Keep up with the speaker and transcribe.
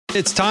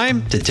It's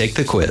time to take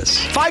the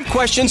quiz. 5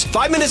 questions,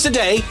 5 minutes a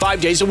day,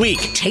 5 days a week.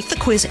 Take the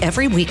quiz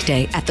every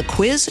weekday at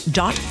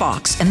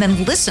thequiz.fox and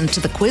then listen to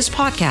the quiz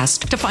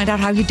podcast to find out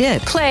how you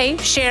did. Play,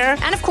 share,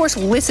 and of course,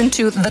 listen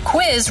to the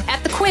quiz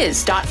at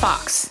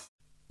thequiz.fox.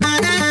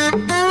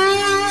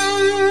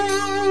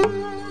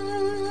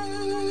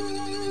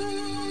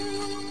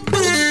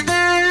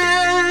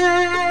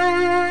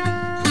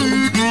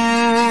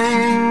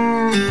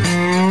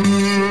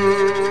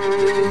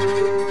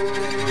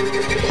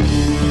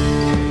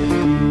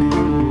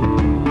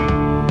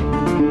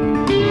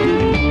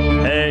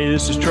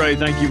 This is Trey.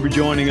 Thank you for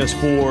joining us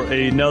for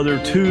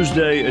another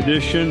Tuesday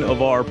edition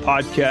of our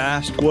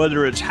podcast.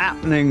 Whether it's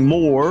happening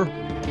more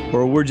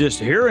or we're just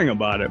hearing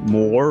about it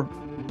more,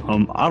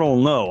 I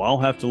don't know. I'll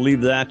have to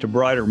leave that to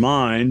brighter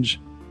minds.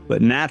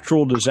 But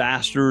natural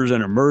disasters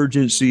and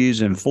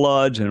emergencies and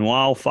floods and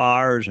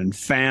wildfires and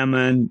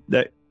famine,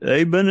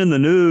 they've been in the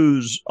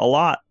news a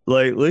lot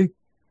lately.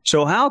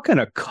 So how can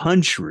a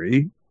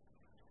country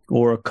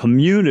or a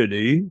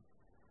community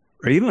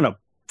or even a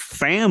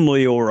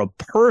family or a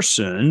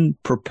person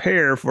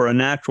prepare for a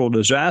natural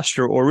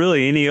disaster or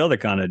really any other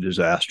kind of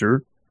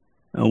disaster?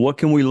 And what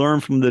can we learn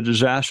from the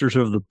disasters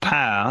of the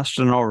past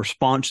and our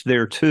response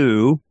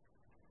thereto?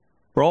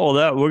 For all of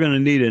that, we're going to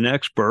need an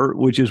expert,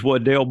 which is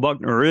what Dale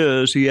Buckner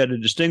is. He had a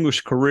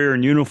distinguished career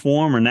in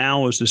uniform and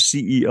now is the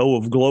CEO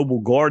of Global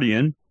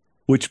Guardian,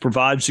 which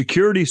provides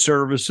security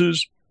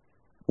services,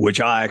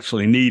 which I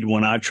actually need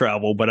when I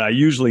travel, but I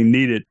usually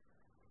need it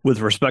with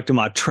respect to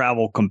my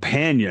travel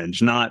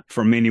companions, not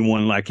from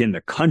anyone like in the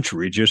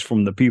country, just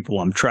from the people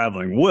I'm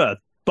traveling with.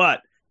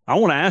 But I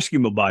want to ask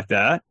him about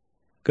that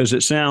because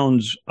it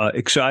sounds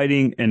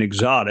exciting and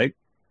exotic.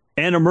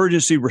 And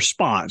emergency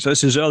response, that's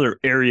his other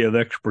area of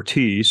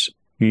expertise.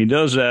 And he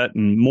does that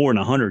in more than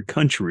 100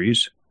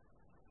 countries.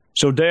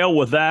 So Dale,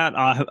 with that,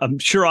 I'm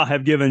sure I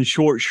have given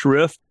short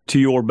shrift to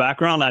your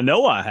background. I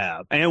know I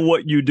have, and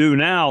what you do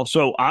now.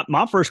 So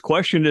my first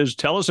question is,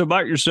 tell us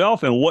about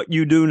yourself and what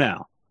you do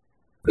now.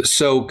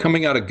 So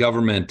coming out of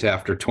government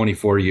after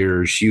 24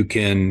 years, you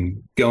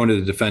can go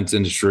into the defense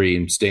industry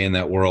and stay in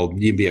that world.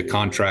 You can be a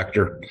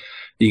contractor.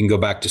 You can go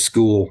back to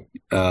school.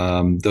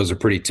 Those are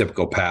pretty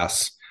typical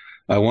paths.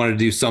 I wanted to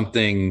do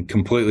something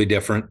completely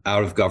different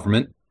out of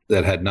government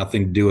that had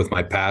nothing to do with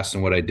my past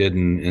and what I did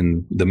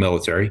in the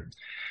military.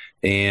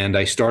 And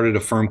I started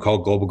a firm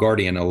called Global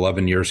Guardian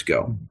 11 years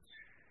ago.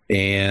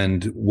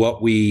 And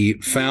what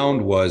we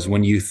found was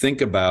when you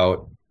think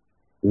about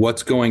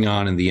what's going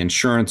on in the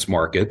insurance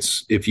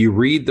markets, if you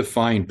read the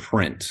fine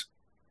print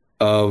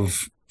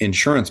of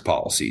insurance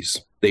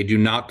policies, they do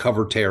not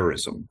cover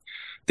terrorism.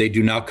 They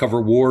do not cover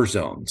war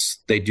zones.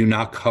 They do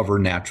not cover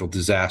natural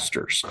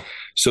disasters.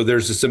 So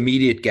there's this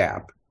immediate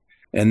gap.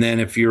 And then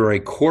if you're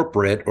a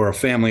corporate or a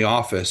family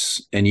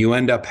office and you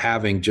end up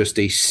having just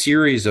a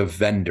series of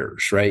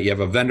vendors, right? You have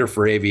a vendor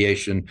for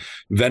aviation,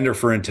 vendor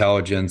for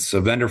intelligence,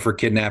 a vendor for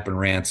kidnap and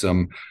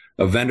ransom,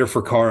 a vendor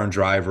for car and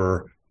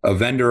driver, a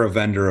vendor,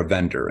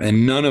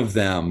 and none of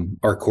them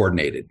are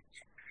coordinated.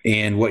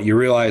 And what you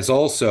realize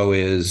also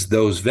is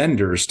those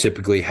vendors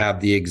typically have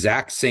the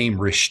exact same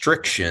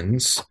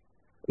restrictions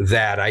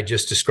that I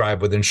just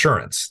described with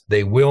insurance.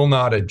 They will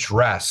not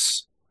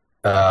address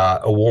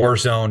a war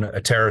zone, a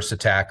terrorist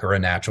attack, or a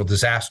natural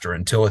disaster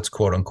until it's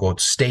quote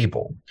unquote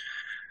stable.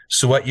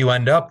 So what you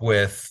end up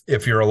with,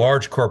 if you're a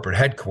large corporate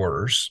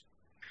headquarters,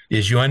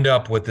 is you end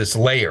up with this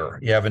layer.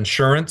 You have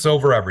insurance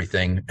over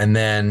everything and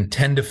then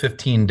 10 to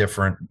 15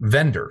 different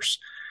vendors.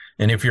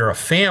 And if you're a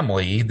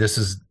family, this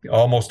is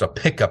almost a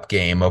pickup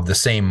game of the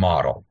same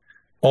model.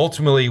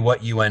 Ultimately,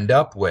 what you end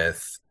up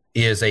with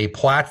is a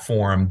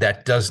platform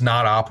that does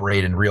not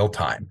operate in real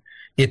time.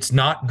 It's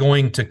not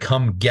going to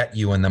come get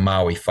you in the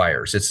Maui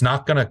fires. It's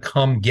not going to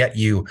come get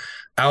you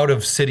out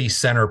of city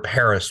center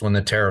Paris when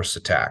the terrorists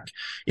attack.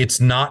 It's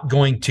not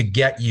going to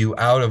get you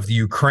out of the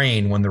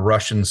Ukraine when the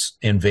Russians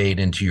invade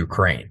into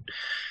Ukraine.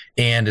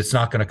 And it's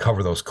not going to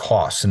cover those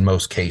costs in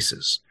most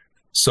cases.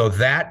 So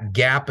that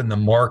gap in the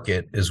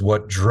market is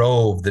what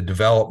drove the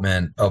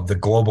development of the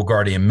Global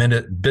Guardian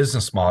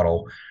business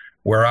model,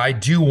 where I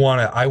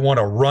want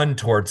to run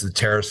towards the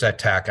terrorist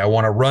attack. I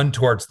want to run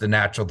towards the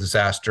natural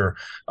disaster.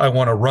 I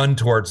want to run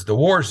towards the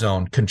war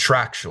zone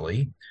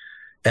contractually.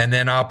 And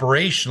then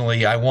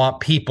operationally, I want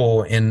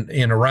people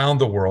in around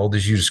the world,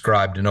 as you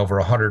described, in over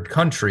 100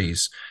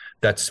 countries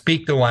that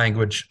speak the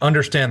language,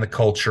 understand the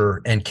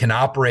culture, and can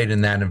operate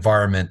in that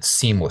environment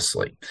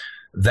seamlessly.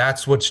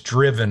 That's what's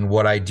driven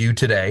what I do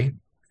today.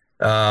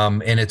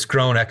 And it's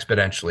grown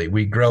exponentially.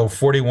 We grow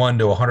 41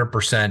 to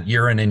 100%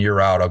 year in and year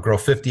out. I'll grow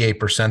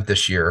 58%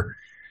 this year.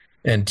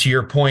 And to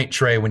your point,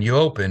 Trey, when you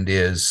opened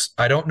is,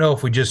 I don't know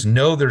if we just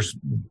know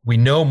we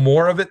know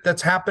more of it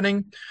that's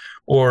happening,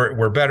 or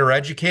we're better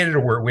educated,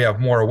 or we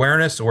have more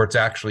awareness, or it's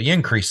actually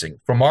increasing.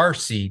 From our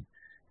seat,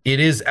 it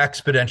is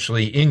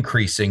exponentially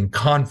increasing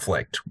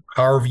conflict,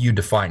 however you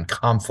define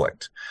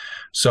conflict.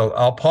 So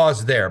I'll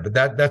pause there, but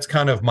that's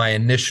kind of my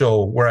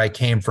initial where I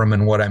came from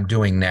and what I'm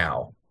doing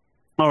now.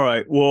 All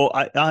right. Well,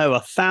 I have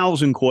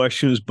 1,000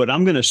 questions, but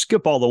I'm going to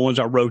skip all the ones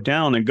I wrote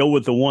down and go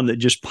with the one that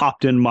just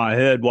popped in my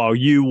head while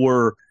you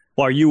were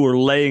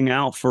laying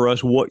out for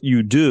us what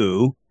you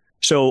do.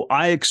 So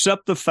I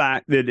accept the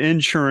fact that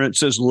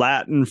insurance is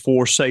Latin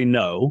for say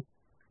no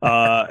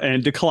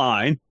and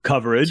decline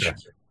coverage. Sure.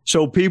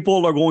 So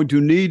people are going to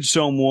need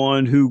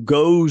someone who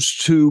goes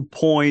to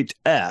point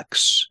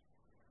X,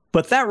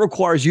 but that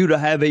requires you to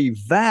have a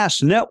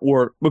vast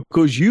network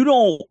because you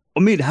don't. I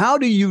mean, how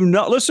do you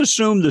know? Let's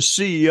assume the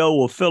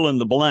CEO of fill in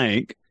the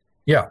blank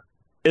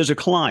is a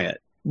client,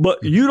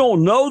 but you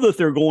don't know that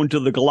they're going to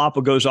the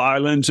Galapagos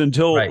Islands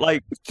until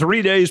like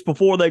 3 days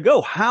before they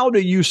go. How do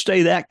you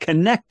stay that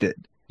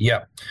connected?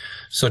 Yeah.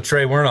 So,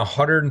 Trey, we're in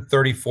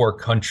 134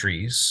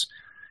 countries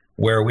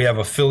where we have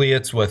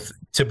affiliates with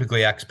typically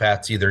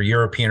expats, either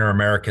European or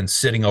American,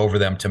 sitting over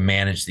them to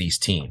manage these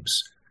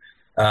teams.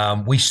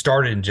 We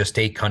started in just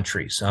 8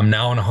 countries. I'm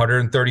now in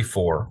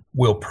 134.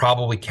 We'll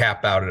probably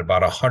cap out at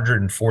about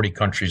 140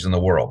 countries in the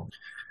world,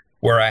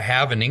 where I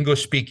have an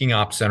English-speaking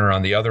ops center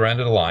on the other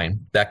end of the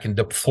line that can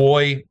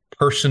deploy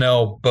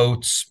personnel,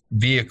 boats,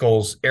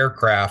 vehicles,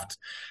 aircraft.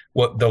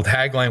 What the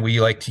tagline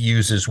we like to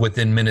use is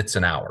within minutes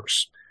and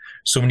hours.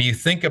 So when you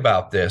think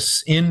about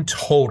this in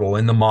total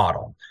in the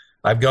model,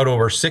 I've got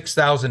over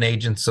 6,000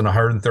 agents in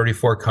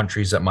 134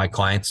 countries at my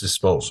client's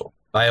disposal.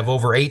 I have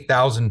over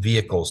 8,000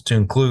 vehicles to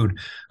include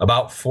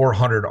about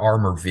 400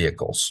 armored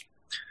vehicles.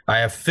 I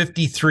have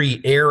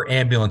 53 air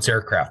ambulance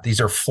aircraft.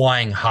 These are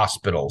flying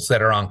hospitals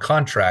that are on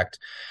contract.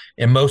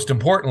 And most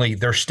importantly,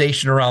 they're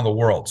stationed around the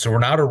world. So we're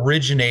not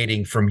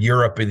originating from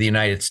Europe or the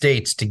United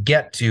States to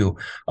get to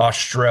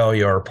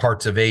Australia or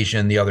parts of Asia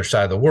and the other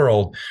side of the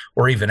world,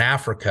 or even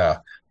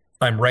Africa.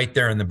 I'm right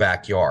there in the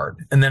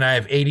backyard. And then I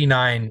have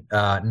 89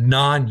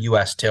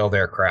 non-U.S. tailed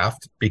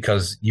aircraft,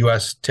 because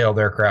U.S. tailed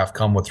aircraft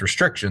come with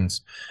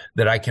restrictions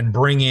that I can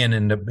bring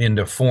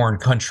into foreign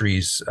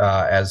countries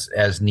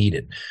as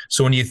needed.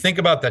 So when you think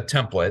about that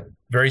template,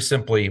 very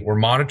simply, we're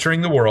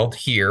monitoring the world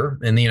here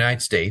in the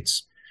United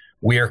States.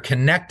 We are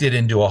connected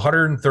into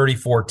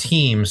 134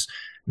 teams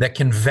that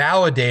can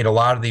validate a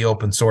lot of the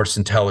open source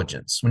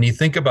intelligence. When you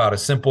think about a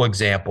simple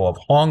example of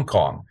Hong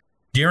Kong,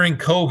 during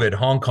COVID,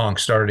 Hong Kong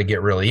started to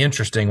get really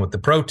interesting with the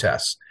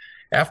protests.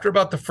 After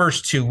about the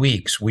first 2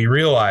 weeks, we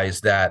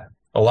realized that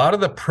a lot of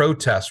the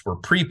protests were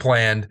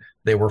pre-planned,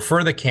 they were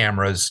for the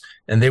cameras,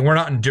 and they were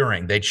not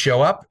enduring. They'd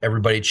show up,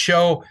 everybody'd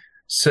show,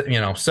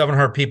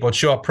 700 people would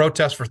show up,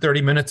 protest for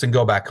 30 minutes, and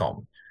go back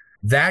home.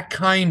 That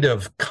kind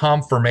of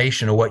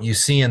confirmation of what you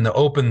see in the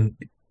open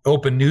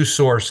news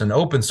source and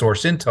open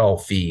source intel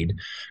feed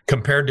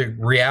compared to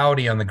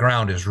reality on the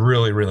ground is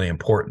really, really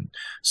important.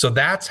 So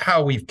that's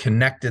how we've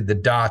connected the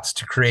dots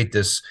to create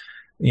this,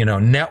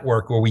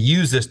 network where we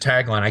use this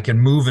tagline, I can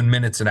move in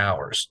minutes and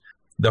hours.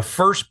 The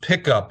first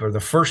pickup or the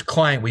first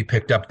client we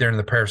picked up during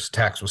the Paris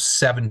attacks was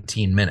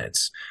 17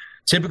 minutes.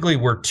 Typically,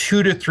 we're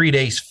 2 to 3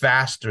 days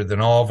faster than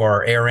all of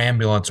our air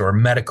ambulance or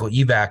medical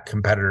evac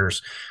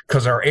competitors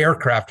because our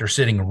aircraft are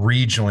sitting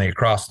regionally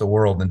across the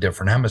world in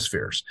different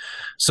hemispheres.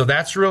 So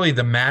that's really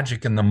the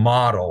magic in the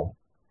model.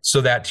 So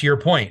that, to your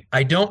point,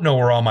 I don't know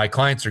where all my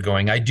clients are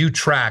going. I do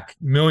track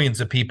millions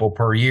of people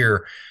per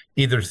year,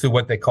 either through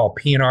what they call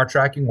P&R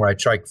tracking, where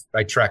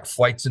I track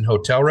flights and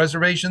hotel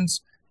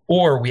reservations,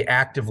 or we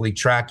actively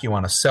track you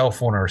on a cell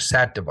phone or a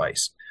SAT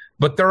device.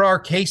 But there are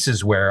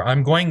cases where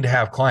I'm going to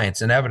have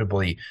clients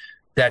inevitably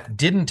that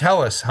didn't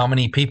tell us how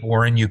many people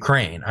were in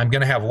Ukraine. I'm going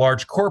to have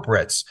large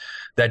corporates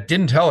that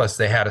didn't tell us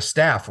they had a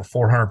staff of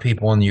 400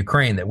 people in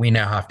Ukraine that we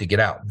now have to get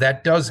out.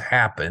 That does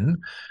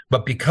happen,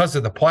 but because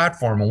of the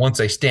platform, and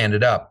once I stand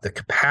it up, the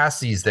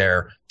capacity is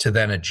there to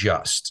then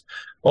adjust.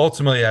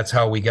 Ultimately, that's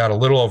how we got a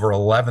little over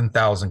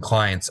 11,000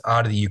 clients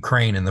out of the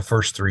Ukraine in the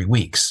first 3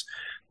 weeks.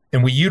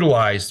 And we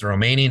utilized the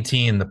Romanian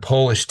team, the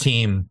Polish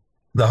team,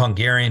 the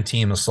Hungarian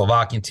team, the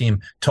Slovakian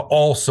team, to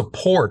all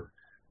support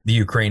the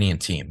Ukrainian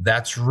team.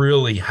 That's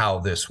really how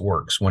this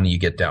works when you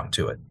get down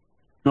to it.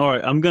 All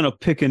right, I'm going to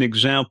pick an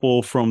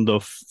example from the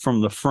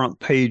front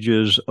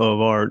pages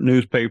of our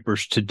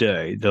newspapers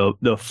today,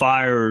 the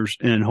fires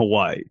in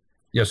Hawaii.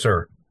 Yes,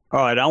 sir.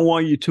 All right, I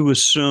want you to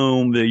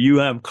assume that you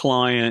have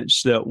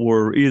clients that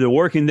were either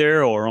working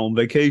there or on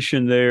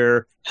vacation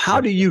there.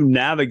 How do you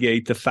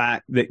navigate the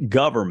fact that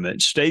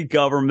government, state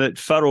government,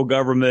 federal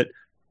government,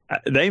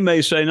 they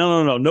may say,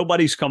 no,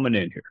 nobody's coming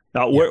in here.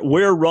 Now,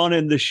 we're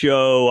running the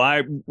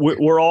show.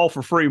 We're all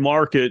for free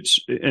markets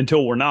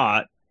until we're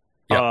not.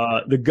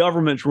 The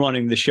government's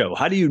running the show.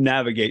 How do you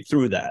navigate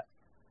through that?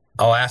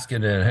 I'll ask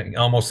it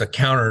almost a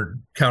counter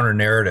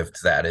narrative to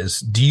that is,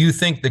 do you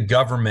think the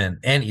government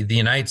and the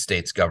United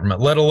States government,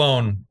 let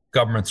alone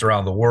governments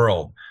around the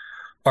world,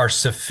 are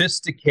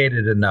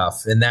sophisticated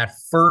enough in that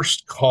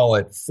first, call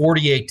it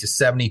 48 to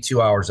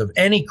 72 hours of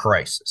any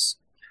crisis,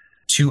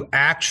 to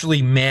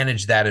actually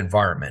manage that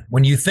environment?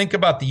 When you think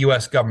about the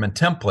U.S. government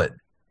template,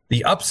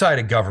 the upside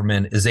of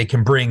government is they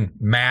can bring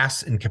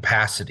mass and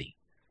capacity.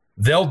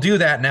 They'll do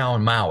that now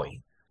in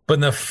Maui. But in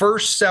the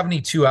first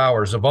 72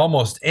 hours of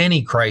almost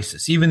any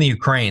crisis, even the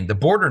Ukraine, the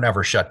border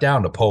never shut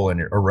down to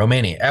Poland or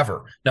Romania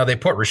ever. Now, they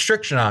put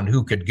restriction on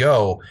who could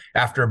go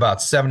after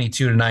about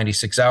 72 to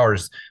 96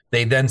 hours.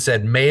 They then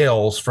said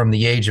males from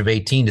the age of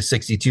 18 to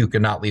 62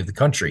 could not leave the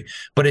country.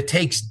 But it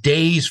takes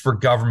days for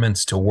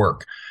governments to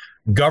work.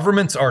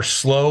 Governments are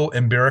slow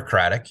and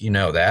bureaucratic. You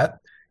know that.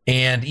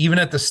 And even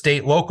at the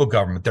state, local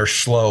government, they're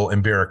slow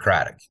and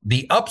bureaucratic.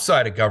 The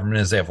upside of government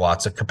is they have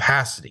lots of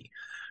capacity.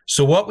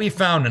 So what we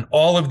found in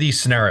all of these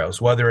scenarios,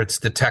 whether it's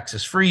the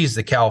Texas freeze,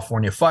 the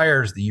California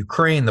fires, the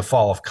Ukraine, the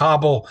fall of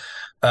Kabul,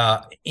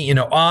 on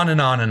and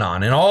on and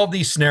on, in all of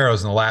these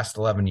scenarios in the last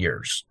 11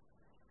 years,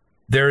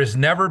 there has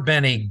never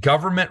been a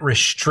government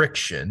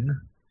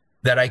restriction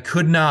that I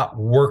could not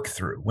work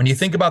through. When you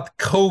think about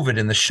the COVID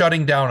and the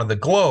shutting down of the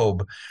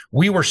globe,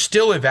 we were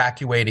still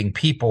evacuating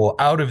people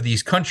out of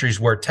these countries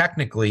where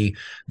technically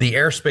the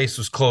airspace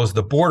was closed,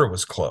 the border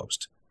was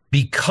closed.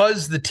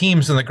 Because the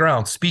teams on the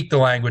ground speak the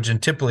language and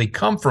typically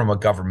come from a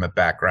government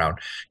background,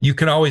 you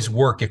can always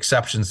work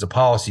exceptions to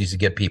policies to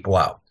get people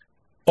out.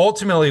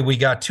 Ultimately, we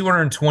got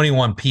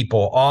 221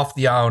 people off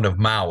the island of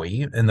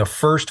Maui in the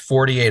first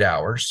 48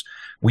 hours.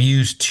 We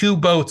used 2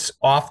 boats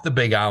off the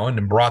Big Island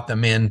and brought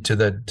them into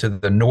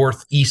the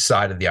northeast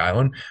side of the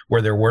island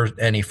where there weren't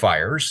any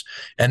fires.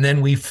 And then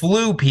we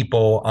flew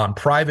people on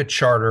private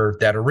charter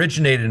that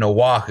originated in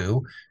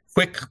Oahu,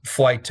 quick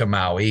flight to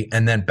Maui,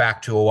 and then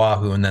back to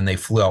Oahu, and then they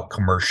flew out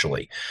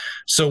commercially.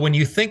 So when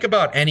you think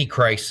about any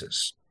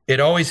crisis,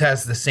 it always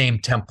has the same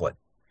template.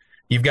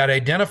 You've got to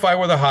identify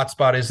where the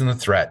hotspot is in the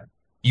threat.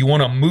 You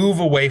want to move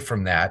away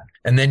from that.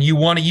 And then you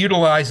want to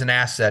utilize an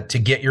asset to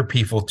get your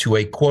people to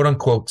a quote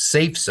unquote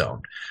safe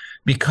zone.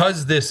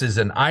 Because this is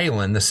an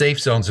island, the safe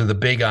zones are the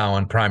Big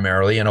Island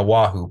primarily and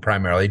Oahu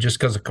primarily, just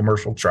because of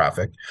commercial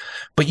traffic.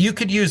 But you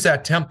could use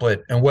that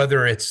template, and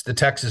whether it's the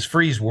Texas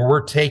freeze where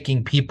we're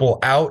taking people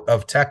out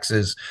of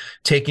Texas,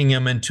 taking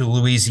them into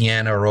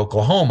Louisiana or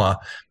Oklahoma,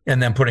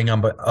 and then putting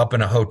them up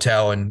in a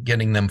hotel and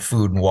getting them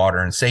food and water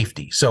and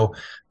safety. So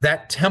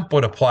that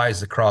template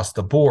applies across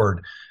the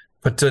board.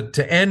 But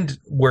to end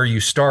where you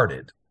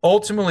started,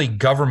 ultimately,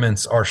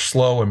 governments are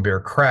slow and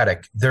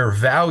bureaucratic. Their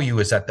value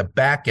is at the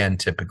back end,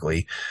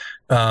 typically.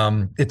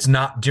 It's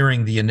not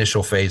during the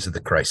initial phase of the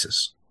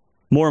crisis.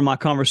 More of my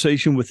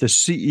conversation with the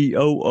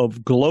CEO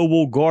of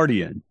Global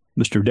Guardian,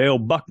 Mr. Dale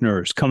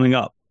Buckner, is coming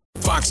up.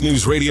 Fox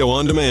News Radio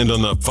on demand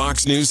on the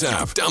Fox News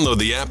app. Download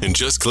the app and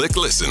just click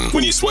listen.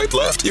 When you swipe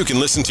left, you can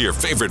listen to your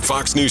favorite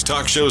Fox News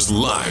talk shows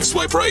live.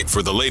 Swipe right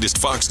for the latest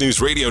Fox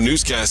News Radio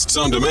newscasts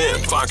on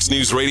demand. Fox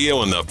News Radio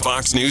on the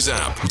Fox News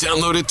app.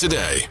 Download it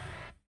today.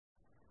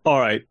 All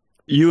right.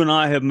 You and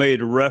I have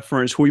made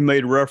reference. We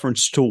made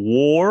reference to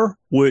war,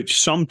 which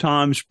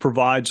sometimes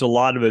provides a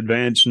lot of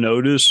advance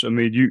notice. I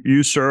mean,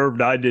 you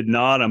served. I did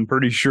not. I'm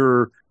pretty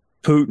sure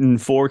Putin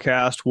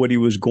forecast what he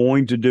was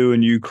going to do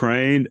in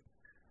Ukraine.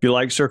 If you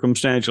like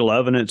circumstantial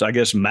evidence, I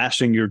guess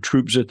massing your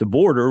troops at the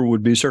border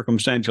would be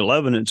circumstantial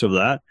evidence of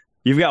that.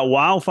 You've got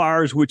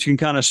wildfires, which can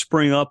kind of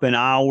spring up in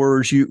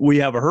hours. We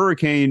have a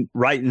hurricane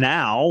right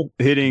now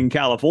hitting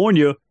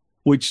California,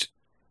 which,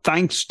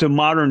 thanks to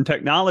modern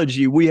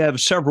technology, we have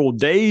several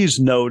days'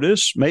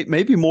 notice,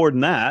 maybe more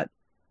than that.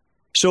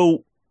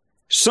 So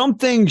some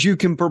things you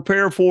can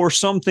prepare for,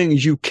 some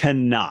things you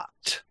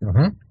cannot.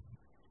 Mm-hmm.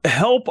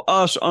 Help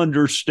us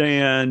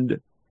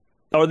understand,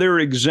 are there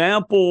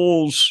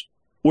examples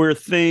where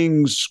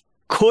things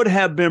could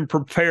have been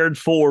prepared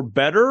for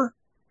better,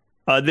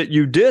 that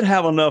you did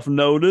have enough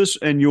notice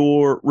and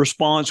your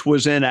response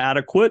was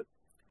inadequate?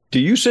 Do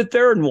you sit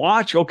there and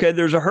watch, okay,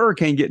 there's a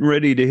hurricane getting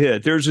ready to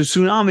hit, there's a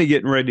tsunami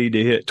getting ready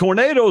to hit?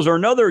 Tornadoes are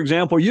another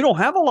example. You don't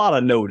have a lot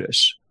of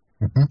notice.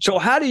 Mm-hmm. So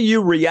how do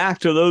you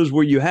react to those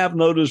where you have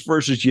notice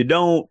versus you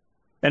don't?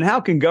 And how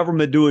can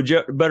government do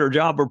a better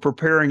job of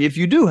preparing if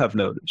you do have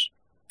notice?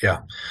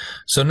 Yeah.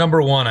 So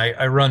number one,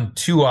 I run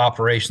 2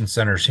 operation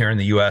centers here in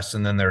the U.S.,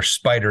 and then they're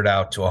spidered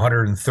out to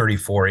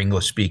 134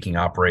 English-speaking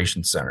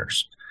operation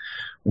centers.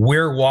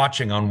 We're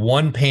watching on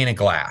one pane of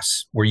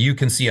glass where you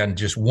can see on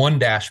just one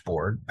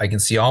dashboard. I can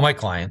see all my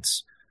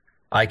clients.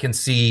 I can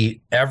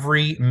see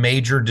every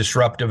major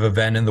disruptive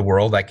event in the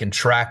world.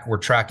 We're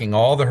tracking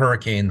all the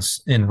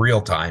hurricanes in real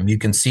time. You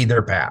can see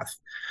their path.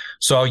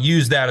 So I'll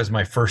use that as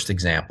my first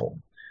example.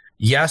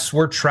 Yes,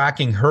 we're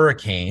tracking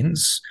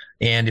hurricanes.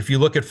 And if you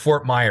look at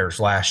Fort Myers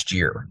last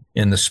year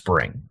in the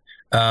spring,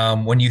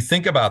 when you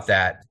think about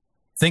that,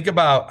 think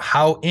about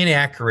how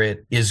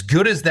inaccurate, as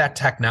good as that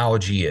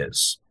technology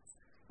is.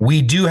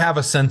 We do have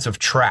a sense of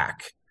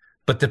track,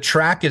 but the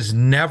track is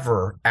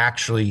never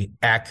actually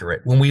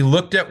accurate. When we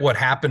looked at what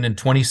happened in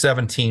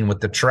 2017 with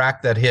the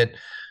track that hit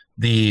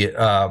the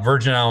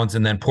Virgin Islands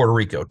and then Puerto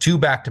Rico, 2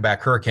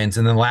 back-to-back hurricanes,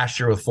 and then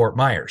last year with Fort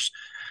Myers,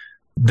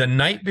 the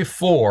night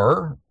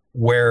before,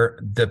 where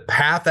the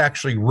path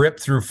actually ripped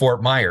through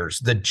Fort Myers,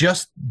 that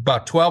just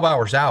about 12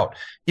 hours out,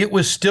 it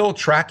was still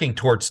tracking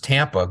towards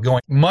Tampa,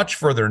 going much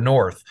further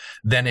north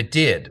than it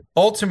did.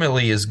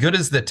 Ultimately, as good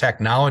as the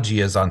technology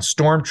is on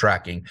storm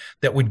tracking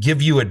that would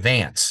give you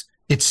advance,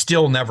 it's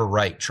still never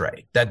right,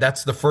 Trey.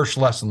 That's the first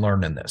lesson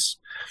learned in this.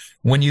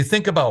 When you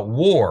think about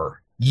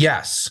war,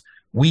 yes,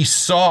 we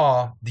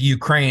saw the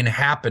Ukraine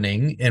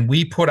happening, and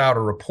we put out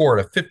a report,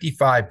 a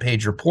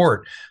 55-page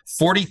report,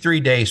 43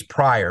 days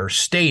prior,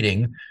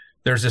 stating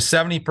there's a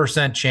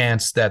 70%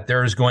 chance that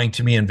there is going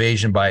to be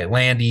invasion by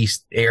land,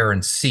 east, air,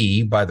 and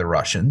sea by the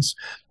Russians.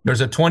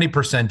 There's a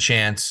 20%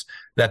 chance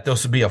that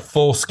this will be a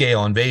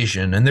full-scale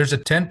invasion, and there's a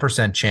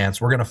 10%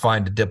 chance we're going to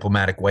find a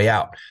diplomatic way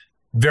out.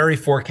 Very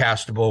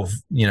forecastable,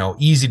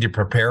 easy to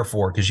prepare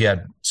for because you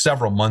had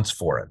several months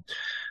for it.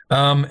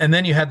 And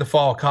then you had the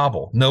fall of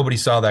Kabul. Nobody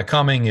saw that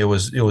coming. It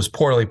was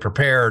poorly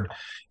prepared,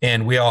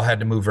 and we all had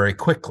to move very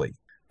quickly.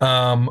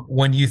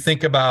 When you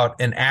think about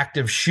an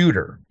active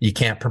shooter, you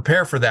can't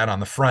prepare for that on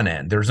the front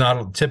end. There's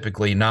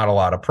typically not a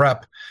lot of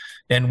prep.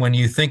 And when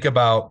you think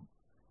about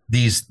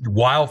these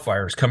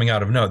wildfires coming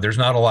out of nowhere, there's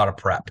not a lot of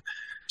prep.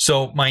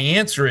 So my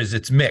answer is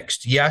it's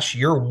mixed. Yes,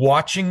 you're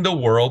watching the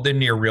world in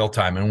near real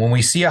time. And when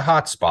we see a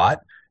hot spot,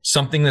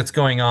 something that's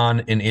going on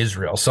in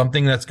Israel,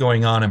 something that's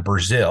going on in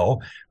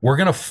Brazil, we're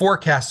going to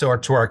forecast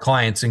to our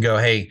clients and go,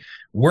 hey,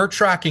 we're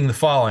tracking the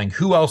following.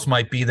 Who else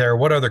might be there?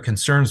 What other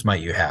concerns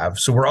might you have?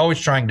 So we're always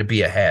trying to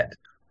be ahead.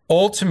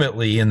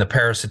 Ultimately, in the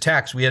Paris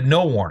attacks, we had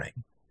no warning.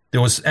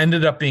 There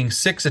ended up being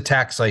 6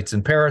 attack sites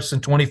in Paris in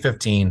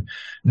 2015,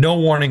 no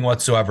warning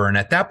whatsoever. And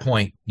at that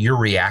point, you're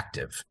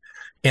reactive.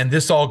 And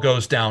this all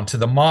goes down to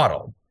the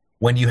model.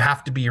 When you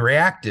have to be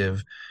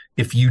reactive,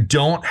 if you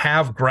don't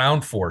have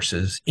ground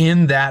forces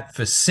in that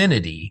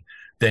vicinity,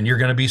 then you're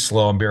going to be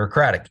slow and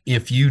bureaucratic.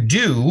 If you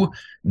do,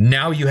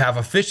 now you have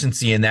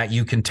efficiency in that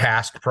you can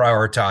task,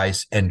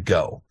 prioritize, and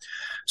go.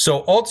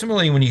 So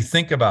ultimately, when you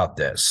think about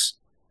this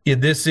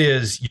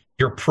is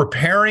you're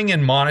preparing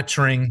and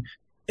monitoring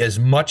as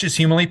much as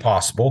humanly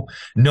possible,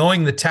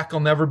 knowing the tech will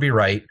never be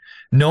right,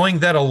 knowing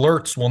that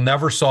alerts will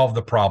never solve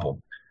the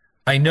problem.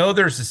 I know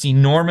there's this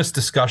enormous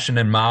discussion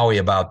in Maui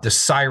about the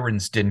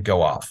sirens didn't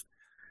go off.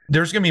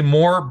 There's going to be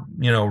more,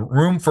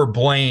 room for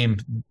blame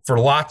for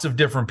lots of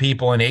different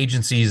people and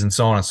agencies and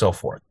so on and so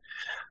forth.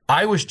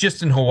 I was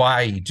just in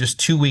Hawaii just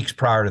 2 weeks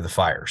prior to the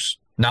fires,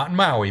 not in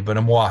Maui, but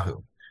in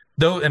Oahu.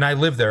 And I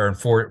lived there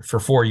for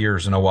 4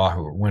 years in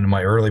Oahu in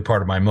my early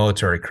part of my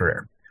military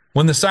career.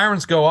 When the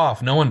sirens go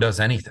off, no one does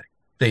anything.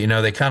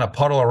 They kind of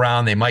puddle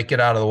around. They might get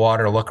out of the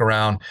water, look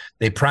around.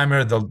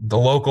 The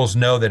locals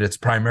know that it's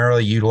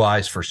primarily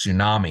utilized for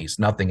tsunamis,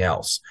 nothing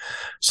else.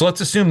 So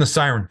let's assume the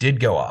siren did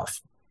go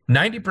off.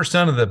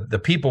 90% of the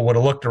people would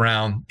have looked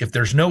around. If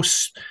there's no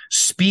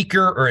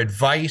speaker or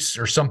advice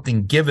or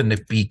something given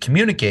to be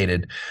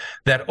communicated,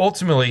 that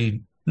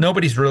ultimately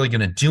nobody's really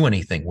going to do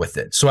anything with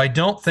it. So I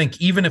don't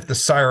think even if the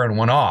siren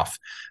went off,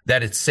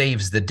 that it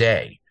saves the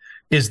day.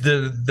 Is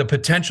the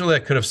potential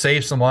that could have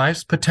saved some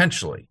lives?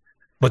 Potentially.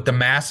 But the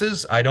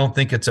masses, I don't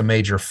think it's a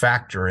major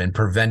factor in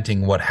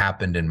preventing what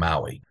happened in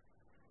Maui.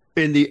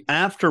 In the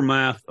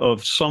aftermath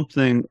of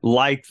something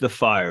like the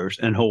fires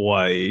in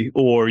Hawaii,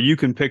 or you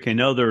can pick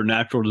another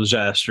natural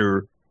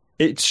disaster,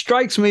 it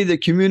strikes me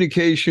that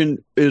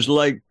communication is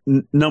like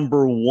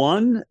number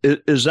one.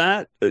 Is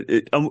that,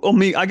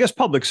 I guess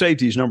public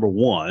safety is number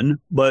one,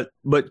 but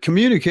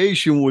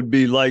communication would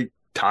be like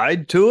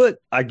tied to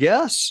it, I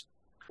guess.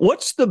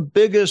 What's the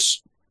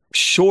biggest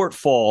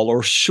shortfall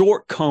or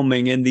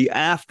shortcoming in the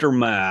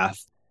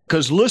aftermath?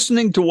 Because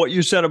listening to what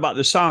you said about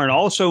the siren, I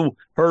also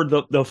heard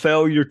the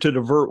failure to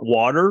divert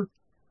water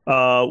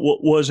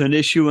was an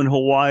issue in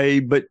Hawaii.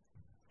 But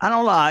I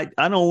don't know.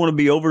 I don't want to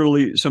be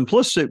overly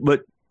simplistic,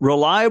 but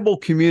reliable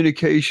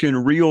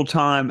communication,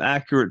 real-time,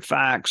 accurate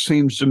facts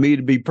seems to me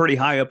to be pretty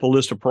high up a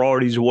list of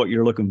priorities of what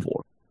you're looking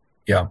for.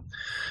 Yeah.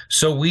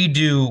 So we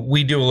do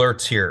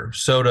alerts here.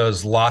 So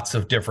does lots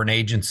of different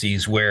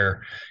agencies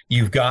where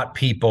you've got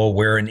people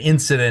where an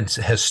incident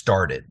has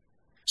started.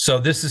 So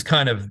this is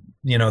kind of,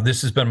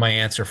 this has been my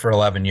answer for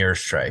 11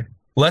 years, Trey.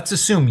 Let's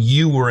assume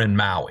you were in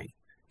Maui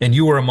and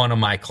you were one of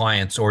my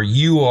clients, or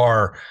you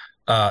are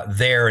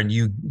there and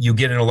you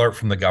get an alert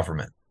from the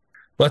government.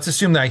 Let's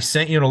assume that I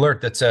sent you an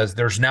alert that says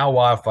there's now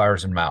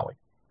wildfires in Maui.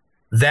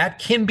 That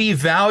can be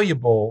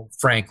valuable,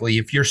 frankly,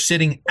 if you're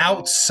sitting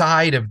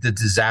outside of the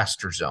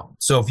disaster zone.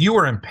 So if you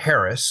were in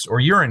Paris, or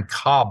you're in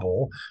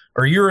Kabul,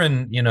 or you're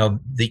in,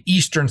 the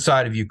eastern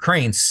side of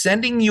Ukraine,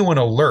 sending you an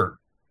alert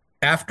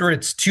after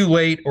it's too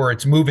late or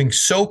it's moving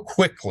so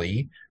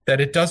quickly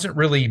that it doesn't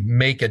really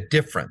make a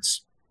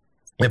difference.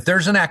 If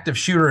there's an active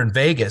shooter in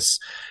Vegas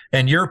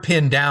and you're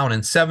pinned down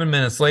and 7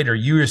 minutes later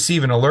you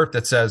receive an alert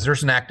that says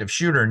there's an active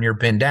shooter and you're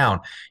pinned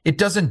down, it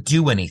doesn't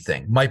do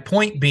anything. My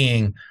point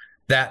being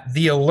that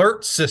the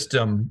alert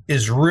system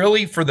is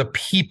really for the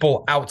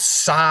people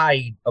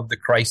outside of the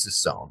crisis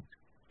zone.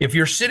 If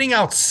you're sitting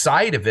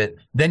outside of it,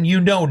 then you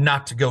know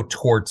not to go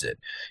towards it.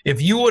 If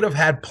you would have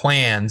had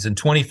plans in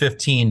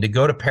 2015 to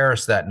go to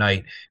Paris that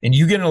night and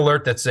you get an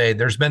alert that say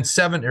there's been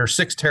 7 or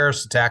 6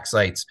 terrorist attack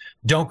sites,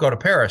 don't go to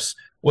Paris,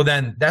 well,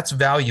 then that's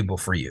valuable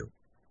for you.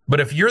 But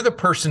if you're the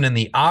person in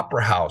the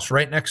opera house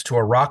right next to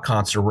a rock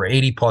concert where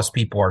 80 plus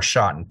people are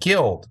shot and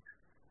killed,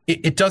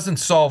 it doesn't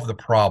solve the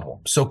problem.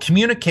 So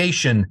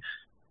communication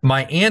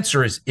My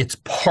answer is it's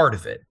part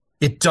of it.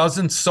 It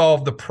doesn't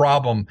solve the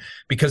problem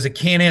because it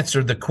can't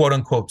answer the quote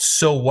unquote,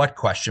 so what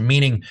question,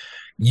 meaning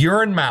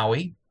you're in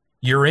Maui,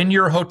 you're in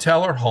your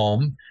hotel or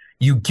home,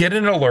 you get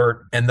an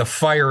alert and the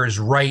fire is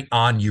right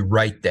on you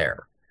right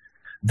there.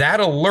 That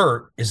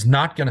alert is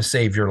not going to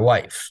save your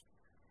life.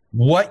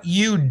 What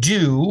you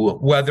do,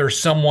 whether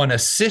someone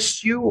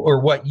assists you or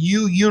what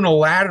you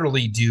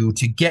unilaterally do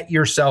to get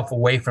yourself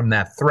away from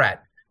that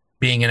threat,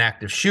 being an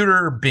active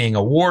shooter, being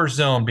a war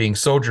zone, being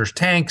soldiers'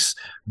 tanks,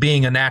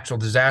 being a natural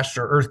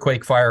disaster,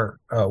 earthquake, fire,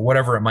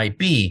 whatever it might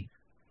be,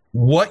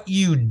 what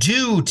you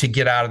do to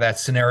get out of that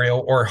scenario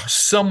or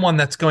someone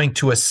that's going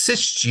to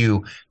assist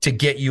you to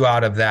get you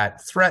out of that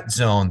threat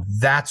zone,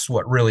 that's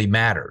what really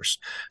matters.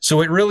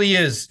 So it really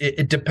is,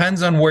 it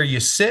depends on where you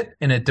sit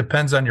and it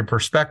depends on your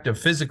perspective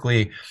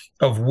physically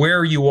of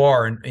where you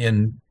are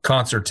in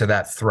concert to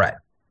that threat.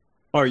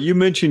 All right, you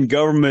mentioned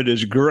government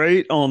is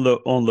great on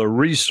the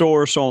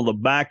resource, on the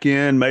back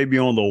end, maybe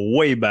on the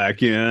way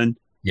back end.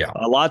 Yeah.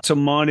 Lots of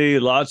money,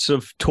 lots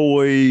of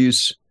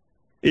toys.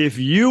 If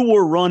you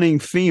were running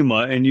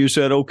FEMA and you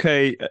said,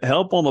 okay,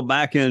 help on the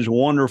back end is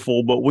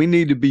wonderful, but we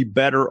need to be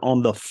better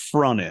on the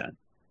front end.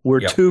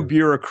 We're too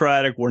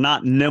bureaucratic. We're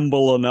not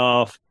nimble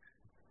enough.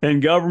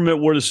 And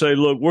government were to say,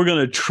 look, we're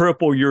going to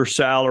triple your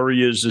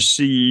salary as the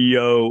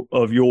CEO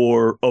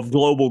of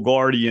Global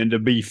Guardian to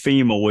be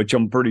FEMA, which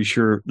I'm pretty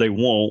sure they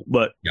won't.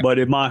 But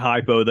in my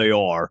hypo, they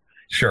are.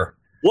 Sure.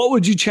 What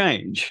would you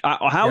change?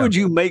 How would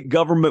you make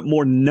government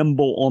more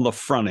nimble on the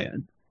front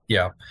end?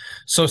 Yeah.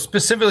 So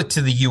specifically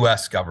to the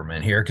U.S.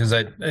 government here, because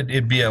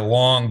it'd be a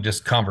long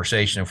just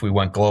conversation if we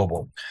went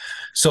global.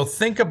 So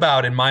think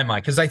about, in my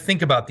mind, because I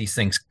think about these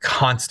things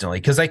constantly,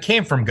 because I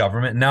came from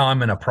government. And now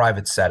I'm in a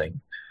private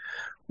setting.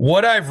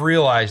 What I've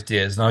realized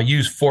is, and I'll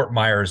use Fort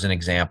Myers as an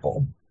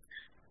example.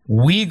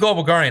 We,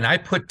 Global Guardian, I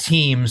put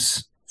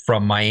teams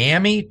from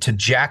Miami to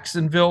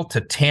Jacksonville to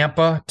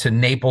Tampa to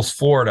Naples,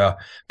 Florida,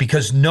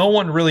 because no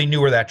one really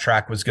knew where that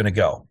track was going to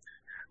go.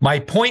 My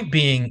point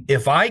being,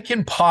 if I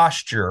can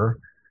posture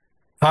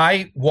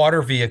high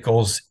water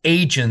vehicles,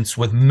 agents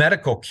with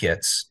medical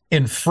kits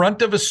in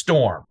front of a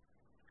storm,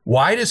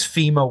 why does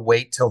FEMA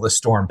wait till the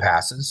storm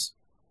passes?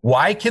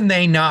 Why can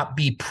they not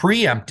be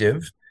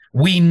preemptive?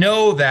 We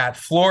know that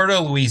Florida,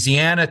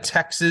 Louisiana,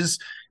 Texas,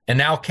 and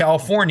now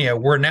California,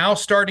 we're now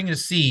starting to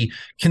see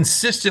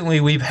consistently,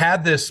 we've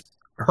had this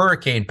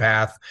hurricane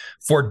path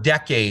for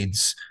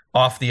decades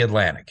off the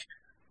Atlantic.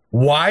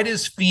 Why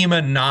does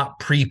FEMA not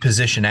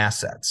pre-position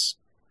assets?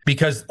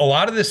 Because a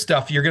lot of this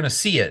stuff, you're going to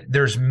see it.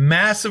 There's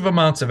massive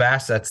amounts of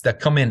assets that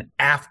come in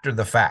after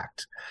the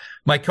fact.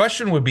 My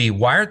question would be,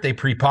 why aren't they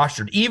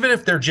pre-postured? Even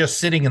if they're just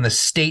sitting in the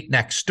state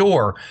next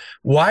door,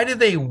 why do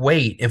they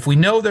wait? If we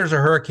know there's a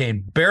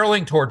hurricane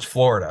barreling towards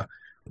Florida,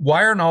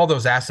 why aren't all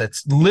those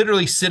assets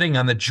literally sitting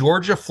on the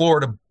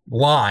Georgia-Florida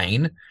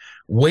line,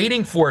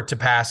 waiting for it to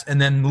pass,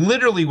 and then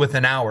literally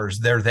within hours,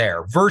 they're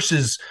there,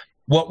 versus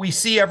what we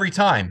see every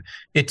time?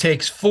 It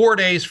takes 4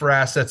 days for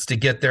assets to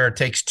get there. It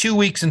takes 2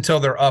 weeks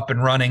until they're up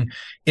and running.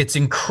 It's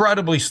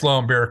incredibly slow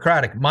and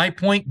bureaucratic. My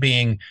point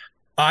being,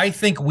 I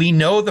think we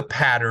know the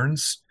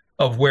patterns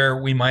of where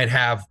we might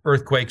have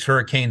earthquakes,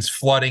 hurricanes,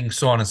 flooding,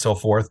 so on and so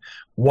forth.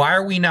 Why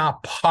are we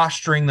not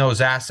posturing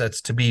those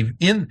assets to be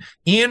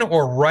in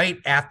or right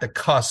at the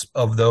cusp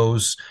of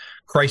those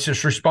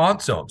crisis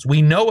response zones?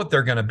 We know what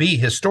they're going to be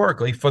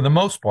historically for the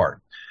most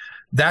part.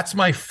 That's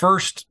my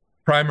first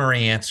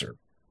primary answer.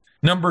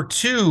 Number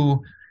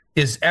two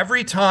is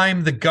every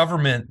time the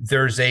government,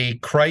 there's a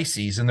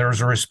crisis and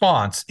there's a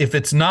response, if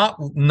it's not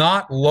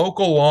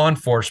local law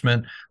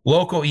enforcement,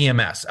 local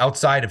EMS,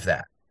 outside of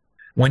that,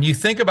 when you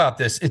think about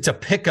this, it's a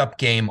pickup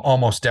game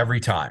almost every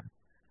time.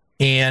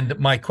 And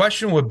my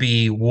question would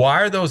be,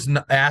 why are those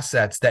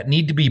assets that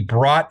need to be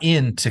brought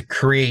in to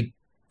create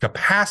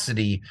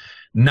capacity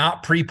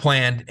not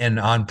pre-planned and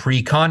on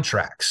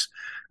pre-contracts?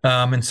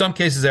 In some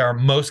cases they are,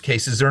 most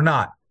cases they're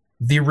not.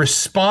 The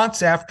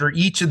response after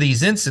each of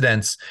these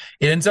incidents,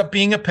 it ends up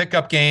being a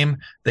pickup game.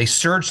 They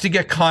surge to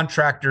get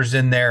contractors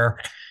in there,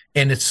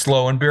 and it's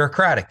slow and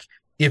bureaucratic.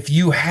 If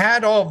you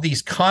had all of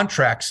these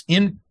contracts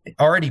in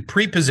already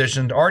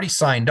pre-positioned, already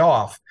signed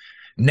off,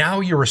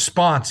 now your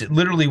response, it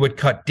literally would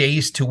cut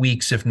days to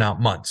weeks, if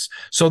not months.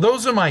 So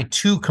those are my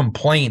two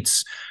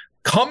complaints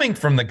coming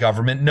from the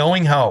government,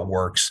 knowing how it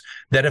works,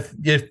 that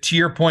if to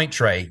your point,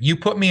 Trey, you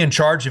put me in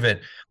charge of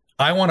it,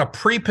 I want to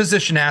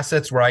pre-position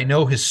assets where I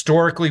know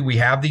historically we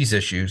have these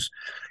issues.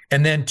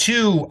 And then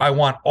two, I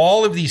want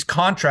all of these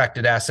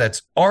contracted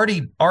assets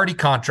already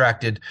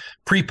contracted,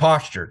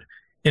 pre-postured.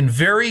 In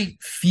very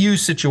few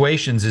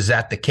situations is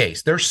that the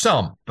case. There's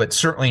some, but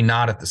certainly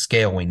not at the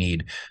scale we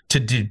need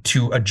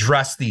to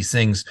address these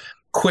things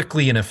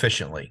quickly and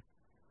efficiently.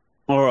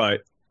 All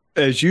right.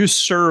 As you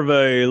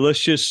survey,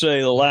 let's just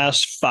say the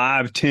last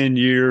 5-10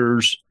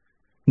 years,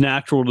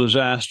 natural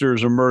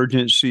disasters,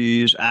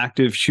 emergencies,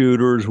 active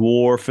shooters,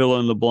 war, fill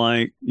in the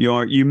blank.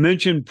 You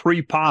mentioned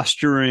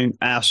pre-posturing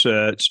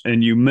assets,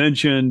 and you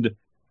mentioned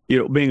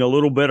being a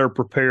little better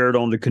prepared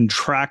on the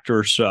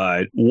contractor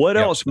side, what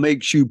else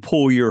makes you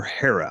pull your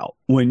hair out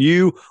when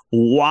you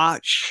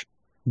watch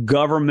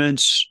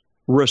governments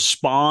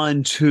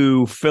respond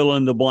to fill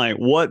in the blank?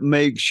 What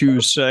makes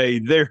you say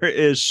there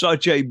is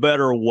such a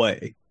better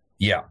way?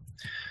 Yeah.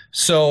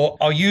 So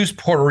I'll use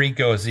Puerto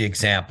Rico as the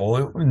example.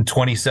 In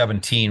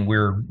 2017,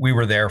 we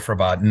were there for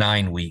about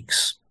 9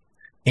 weeks.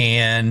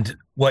 And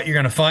what you're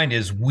going to find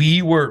is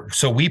we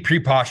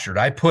pre-postured.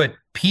 I put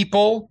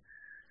people,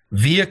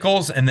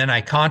 vehicles, and then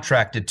I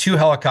contracted 2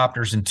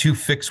 helicopters and 2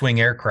 fixed-wing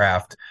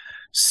aircraft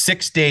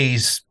 6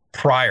 days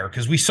prior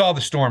because we saw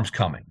the storms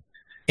coming.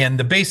 And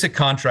the basic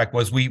contract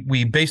was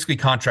we basically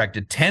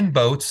contracted 10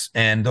 boats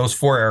and those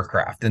 4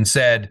 aircraft and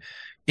said,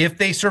 if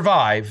they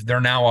survive, they're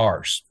now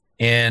ours.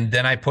 And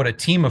then I put a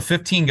team of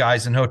 15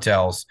 guys in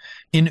hotels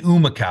in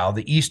Humacao,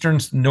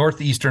 the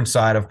northeastern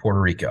side of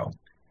Puerto Rico.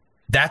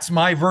 That's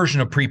my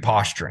version of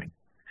pre-posturing.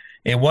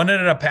 And what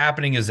ended up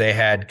happening is they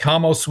had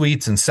commo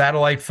suites and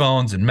satellite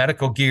phones and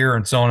medical gear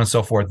and so on and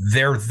so forth.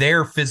 They're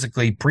there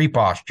physically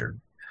pre-postured.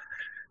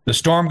 The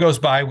storm goes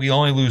by. We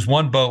only lose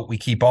 1 boat. We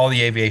keep all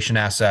the aviation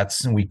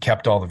assets and we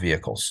kept all the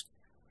vehicles.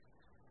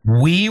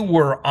 We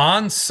were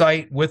on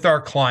site with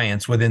our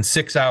clients within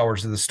 6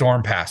 hours of the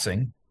storm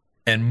passing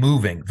and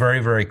moving very,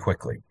 very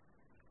quickly.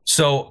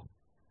 So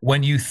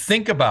when you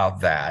think about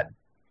that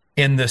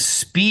and the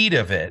speed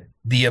of it,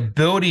 the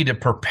ability to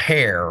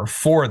prepare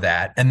for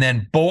that and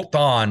then bolt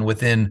on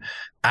within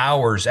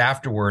hours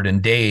afterward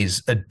and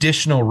days,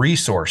 additional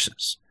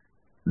resources,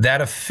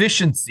 that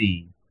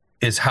efficiency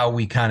is how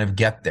we kind of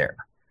get there.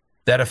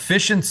 That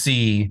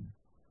efficiency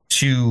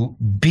to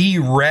be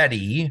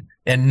ready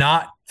and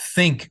not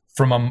think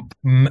from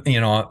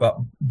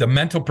the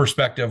mental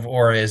perspective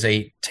or as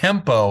a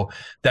tempo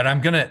that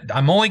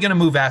I'm only going to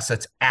move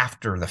assets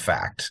after the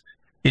fact.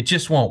 It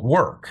just won't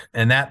work.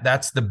 And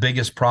that's the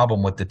biggest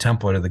problem with the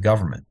template of the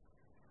government.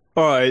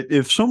 All right.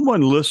 If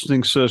someone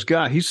listening says,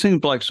 God, he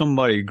seems like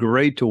somebody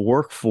great to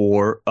work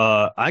for,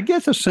 I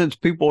get the sense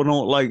people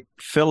don't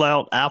fill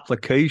out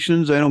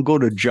applications. They don't go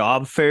to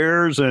job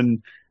fairs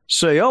and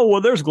say, oh,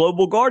 well, there's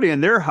Global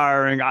Guardian. They're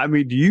hiring. I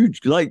mean, do you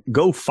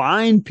go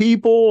find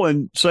people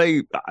and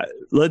say,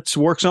 let's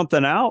work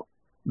something out?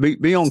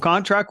 Be on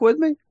contract with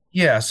me?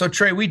 Yeah. So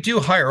Trey, we do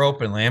hire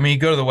openly. I mean, you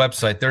go to the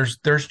website,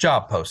 there's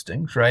job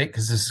postings, right?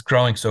 Because this is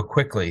growing so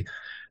quickly.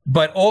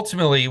 But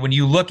ultimately,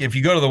 if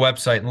you go to the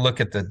website and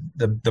look at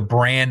the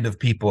brand of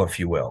people, if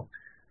you will,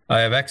 I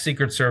have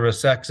ex-Secret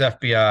Service,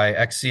 ex-FBI,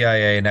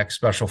 ex-CIA, and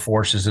ex-Special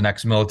Forces, and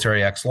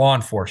ex-military, ex-law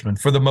enforcement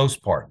for the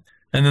most part.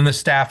 And then the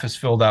staff is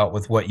filled out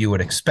with what you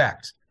would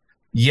expect.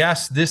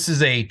 Yes, this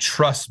is a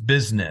trust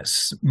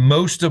business.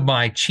 Most of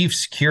my chief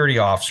security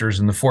officers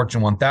in the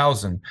Fortune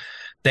 1000,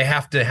 they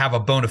have to have a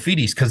bona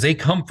fides because they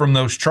come from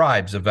those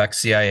tribes of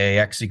ex-CIA,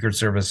 ex-Secret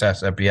Service,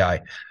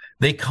 ex-FBI.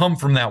 They come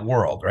from that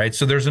world, right?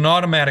 So there's an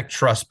automatic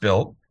trust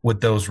built with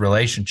those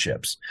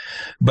relationships.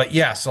 But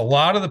yes, a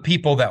lot of the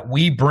people that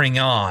we bring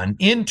on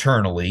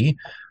internally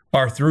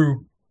are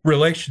through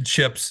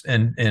relationships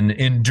and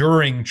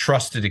enduring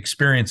trusted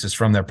experiences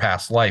from their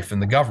past life in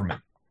the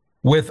government.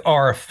 With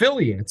our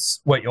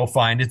affiliates, what you'll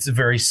find, it's a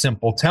very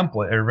simple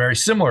template or very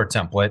similar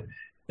template,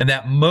 and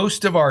that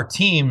most of our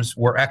teams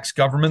were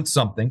ex-government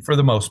something for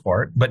the most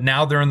part, but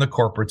now they're in the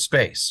corporate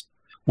space.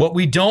 What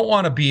we don't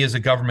want to be is a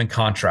government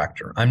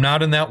contractor. I'm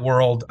not in that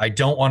world. I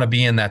don't want to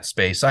be in that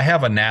space. I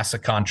have a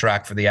NASA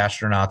contract for the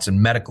astronauts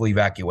and medical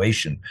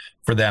evacuation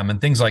for them and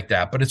things like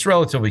that, but it's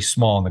relatively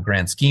small in the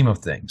grand scheme of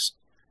things.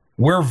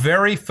 We're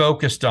very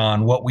focused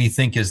on what we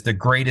think is the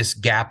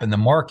greatest gap in the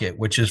market,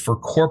 which is for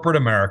corporate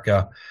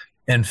America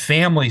and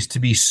families to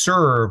be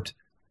served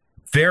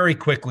very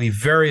quickly,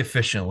 very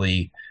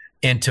efficiently,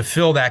 and to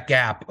fill that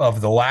gap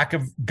of the lack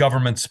of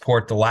government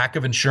support, the lack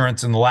of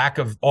insurance, and the lack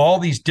of all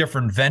these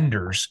different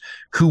vendors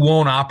who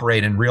won't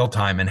operate in real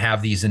time and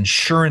have these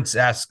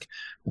insurance-esque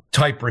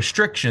type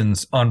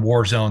restrictions on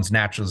war zones,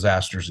 natural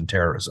disasters, and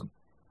terrorism.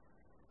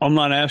 I'm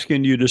not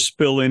asking you to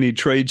spill any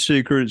trade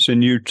secrets,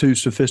 and you're too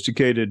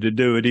sophisticated to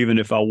do it, even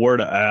if I were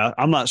to ask.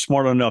 I'm not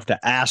smart enough to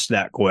ask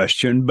that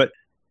question. But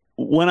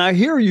when I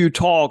hear you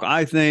talk,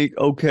 I think,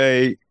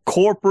 okay,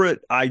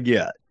 corporate, I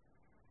get.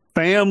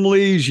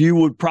 Families, you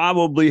would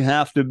probably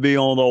have to be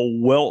on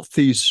the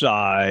wealthy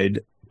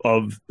side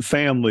of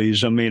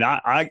families. I mean,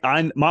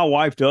 I my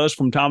wife does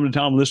from time to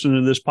time listen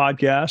to this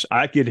podcast.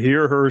 I could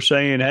hear her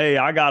saying, hey,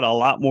 I got a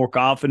lot more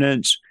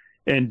confidence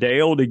in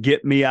Dale to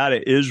get me out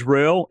of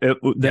Israel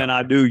than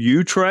I do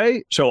you,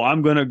 Trey. So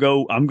I'm going to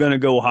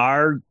go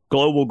hire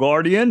Global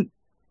Guardian.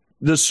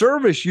 The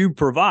service you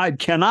provide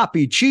cannot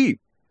be cheap.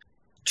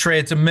 Trey,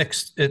 it's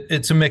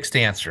a mixed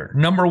answer.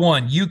 Number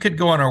one, you could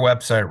go on our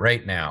website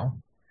right now.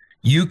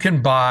 You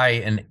can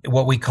buy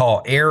what we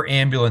call air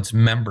ambulance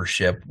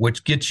membership,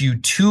 which gets you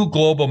 2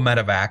 global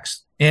medevacs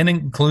and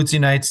includes the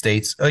United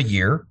States a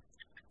year.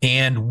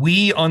 And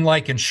we,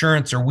 unlike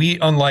insurance, or we,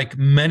 unlike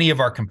many of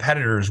our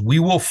competitors, we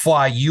will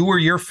fly you or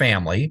your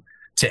family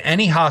to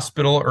any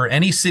hospital or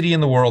any city in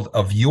the world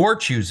of your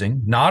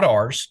choosing, not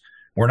ours,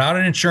 We're not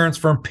an insurance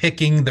firm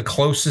picking the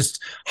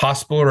closest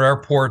hospital or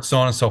airport, so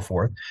on and so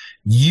forth.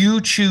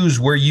 You choose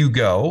where you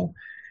go,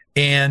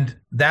 and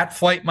that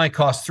flight might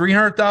cost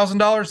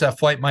 $300,000. That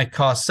flight might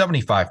cost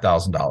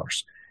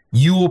 $75,000.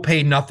 You will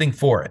pay nothing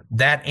for it.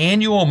 That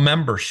annual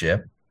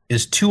membership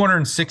is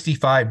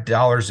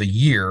 $265 a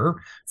year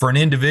for an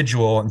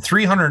individual and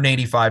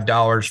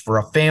 $385 for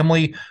a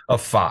family of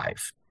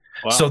 5.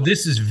 Wow. So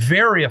this is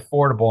very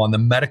affordable on the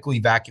medical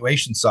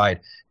evacuation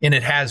side, and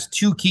it has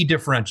 2 key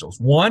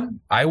differentials. One,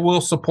 I will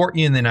support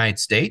you in the United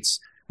States,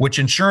 which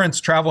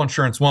travel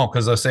insurance won't,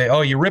 because they'll say,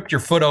 oh, you ripped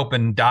your foot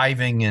open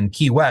diving in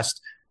Key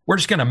West. We're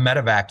just going to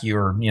medevac you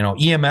or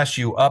EMS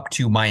you up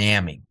to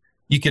Miami.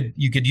 You could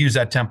use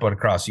that template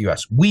across the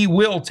U.S. We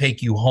will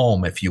take you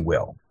home, if you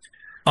will.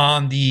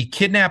 On the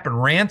kidnap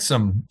and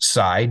ransom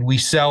side, we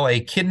sell a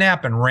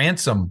kidnap and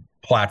ransom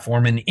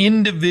platform, an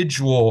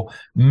individual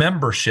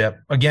membership,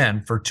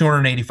 again, for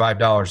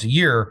 $285 a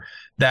year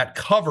that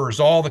covers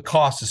all the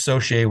costs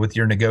associated with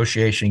your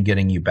negotiation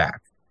getting you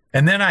back.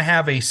 And then I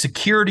have a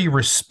security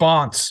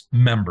response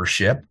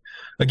membership.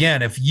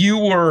 Again, if you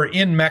were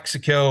in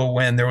Mexico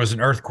when there was an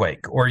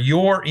earthquake, or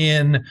you're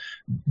in,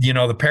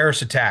 the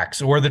Paris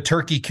attacks or the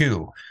Turkey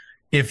coup,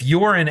 if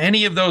you're in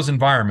any of those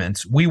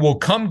environments, we will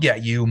come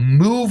get you,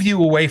 move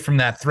you away from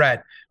that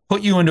threat,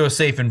 put you into a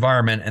safe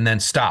environment, and then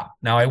stop.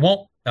 Now,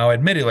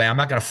 admittedly, I'm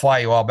not going to fly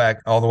you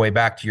all the way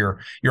back to your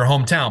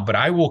hometown, but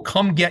I will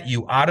come get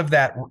you out of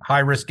that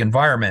high-risk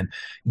environment,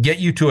 get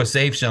you to a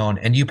safe zone,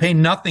 and you pay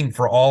nothing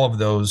for all of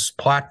those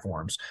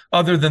platforms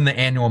other than the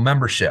annual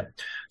membership.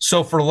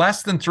 So for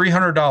less than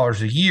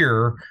 $300 a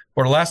year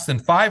or less than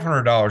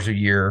 $500 a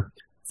year,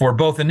 for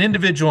both an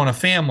individual and a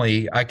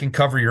family, I can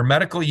cover your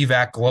medical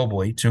evac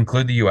globally to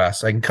include the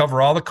U.S. I can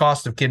cover all the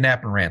cost of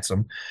kidnap and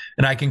ransom,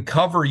 and I can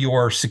cover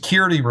your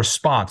security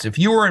response. If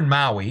you were in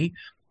Maui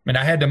and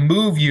I had to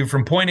move you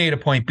from point A to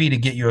point B to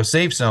get you a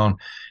safe zone,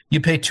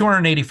 you pay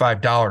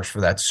 $285 for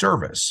that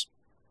service.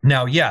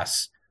 Now,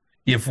 yes,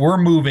 if we're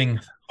moving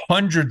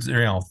hundreds,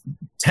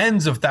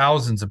 tens of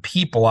thousands of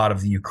people out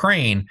of the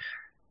Ukraine,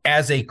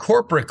 as a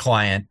corporate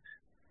client,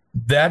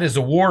 that is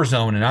a war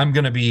zone, and I'm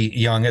going to be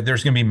young.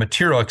 There's going to be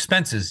material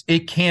expenses.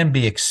 It can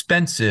be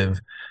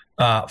expensive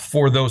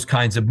for those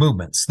kinds of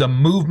movements. The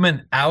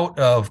movement out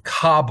of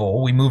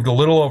Kabul, we moved a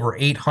little over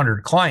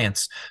 800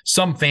 clients,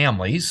 some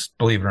families,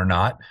 believe it or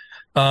not.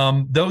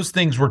 Those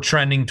things were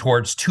trending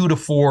towards $2,000 to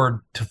 $4,000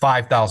 to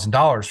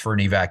 $5,000 for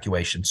an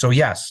evacuation. So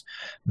yes,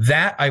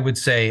 that I would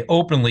say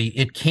openly,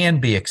 it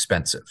can be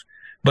expensive.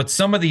 But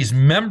some of these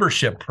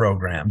membership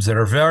programs that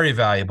are very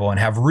valuable and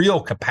have real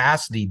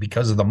capacity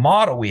because of the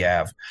model we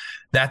have,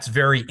 that's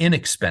very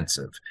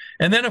inexpensive.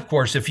 And then, of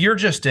course, if you're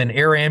just an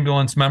air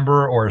ambulance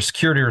member or a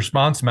security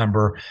response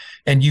member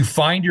and you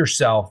find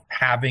yourself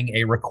having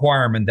a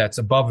requirement that's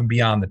above and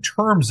beyond the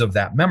terms of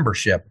that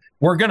membership,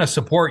 we're going to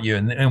support you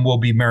and we'll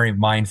be very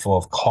mindful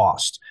of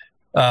cost.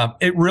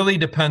 It really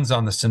depends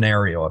on the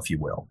scenario, if you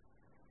will.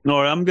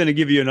 Nora, I'm going to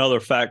give you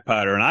another fact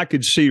pattern. I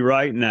could see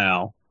right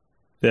now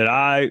that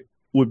I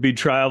would be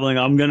traveling.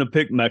 I'm going to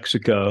pick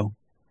Mexico.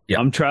 Yep.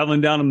 I'm traveling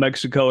down to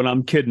Mexico and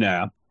I'm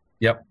kidnapped.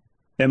 Yep.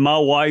 And my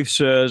wife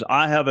says,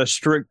 I have a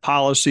strict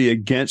policy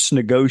against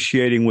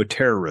negotiating with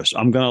terrorists.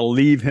 I'm going to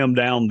leave him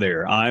down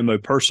there. I'm a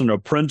person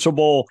of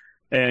principle,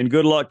 and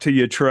good luck to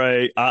you,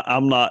 Trey.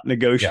 I'm not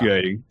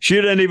negotiating. Yeah. She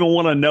didn't even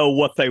want to know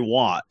what they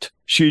want.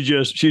 She's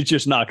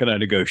just not going to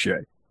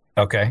negotiate.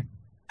 Okay.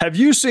 Have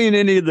you seen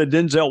any of the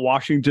Denzel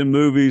Washington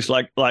movies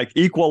like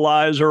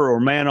Equalizer or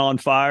Man on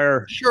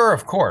Fire? Sure,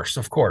 of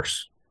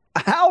course.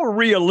 How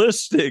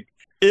realistic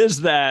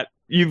is that?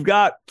 You've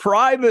got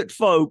private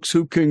folks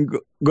who can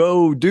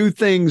go do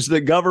things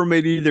that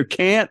government either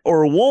can't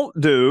or won't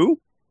do.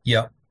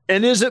 Yeah.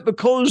 And is it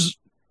because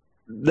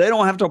they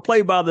don't have to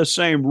play by the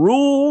same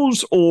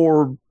rules?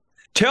 Or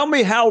tell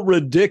me how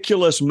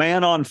ridiculous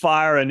Man on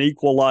Fire and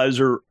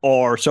Equalizer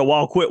are, so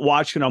I'll quit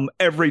watching them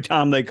every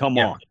time they come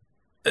on.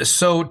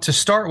 So to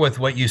start with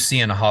what you see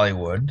in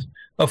Hollywood,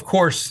 of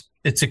course,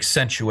 it's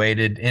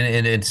accentuated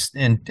and it's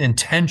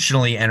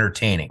intentionally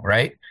entertaining,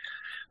 right?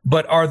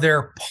 But are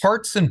there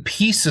parts and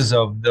pieces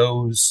of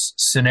those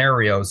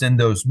scenarios in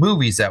those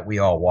movies that we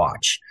all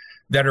watch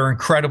that are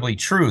incredibly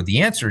true?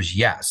 The answer is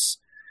yes.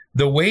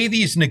 The way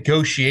these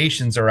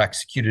negotiations are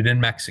executed in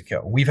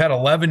Mexico, we've had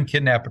 11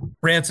 kidnap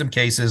ransom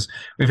cases.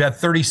 We've had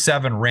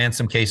 37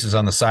 ransom cases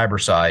on the cyber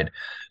side.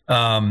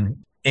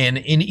 And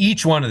in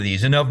each one of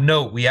these, and of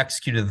note, we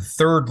executed the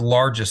 3rd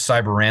largest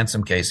cyber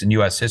ransom case in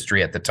U.S.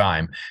 history at the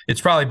time.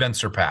 It's probably been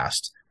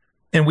surpassed.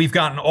 And we've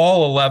gotten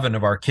all 11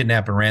 of our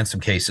kidnap and ransom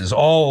cases.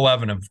 All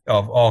 11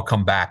 of all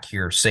come back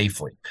here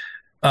safely.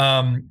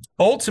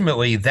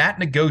 Ultimately, that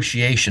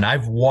negotiation,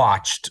 I've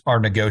watched our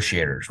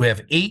negotiators. We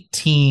have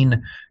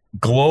 18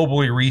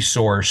 globally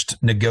resourced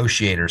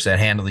negotiators that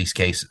handle these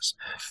cases,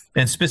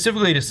 and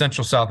specifically to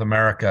Central South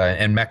America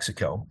and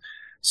Mexico.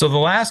 So the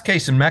last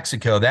case in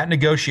Mexico, that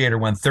negotiator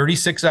went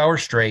 36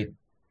 hours straight,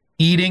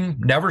 eating,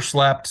 never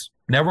slept,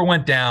 never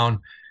went down,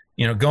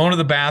 going to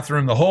the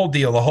bathroom, the whole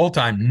deal, the whole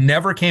time,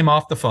 never came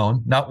off the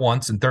phone, not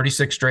once in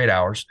 36 straight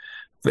hours.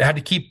 had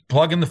to keep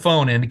plugging the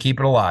phone in to keep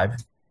it alive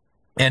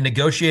and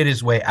negotiate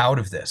his way out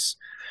of this.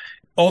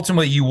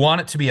 Ultimately, you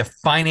want it to be a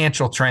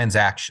financial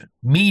transaction,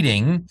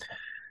 meaning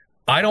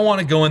I don't want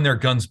to go in there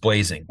guns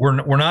blazing.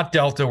 We're not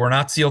Delta. We're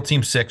not SEAL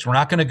Team 6. We're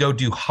not going to go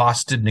do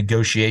hostage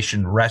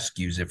negotiation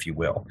rescues, if you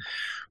will.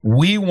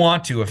 We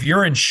want to, if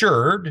you're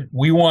insured,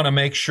 we want to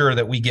make sure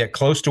that we get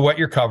close to what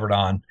you're covered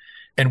on.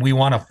 And we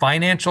want a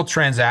financial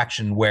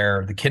transaction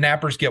where the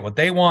kidnappers get what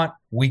they want,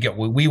 we get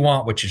what we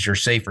want, which is your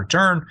safe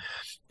return,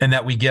 and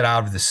that we get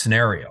out of the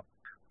scenario.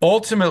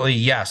 Ultimately,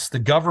 yes, the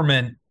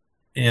government,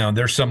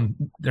 there's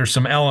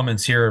some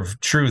elements here of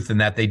truth in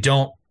that they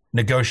don't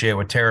negotiate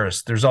with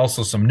terrorists. There's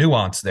also some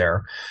nuance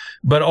there.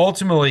 But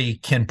ultimately,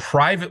 can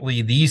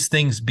privately these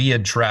things be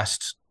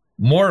addressed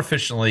more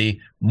efficiently,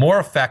 more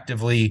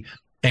effectively,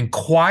 and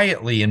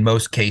quietly in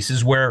most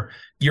cases where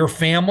your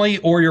family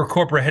or your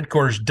corporate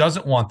headquarters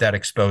doesn't want that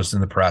exposed in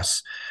the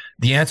press?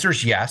 The answer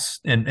is yes.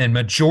 And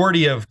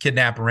majority of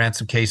kidnap and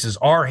ransom cases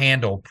are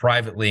handled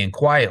privately and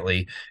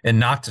quietly and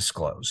not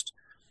disclosed.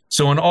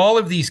 So in all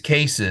of these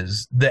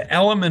cases, the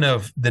element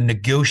of the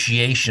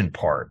negotiation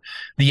part,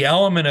 the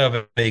element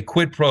of a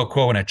quid pro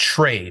quo and a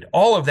trade,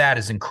 all of that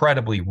is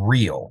incredibly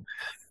real.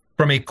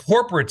 From a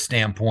corporate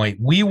standpoint,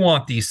 we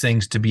want these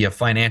things to be a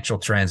financial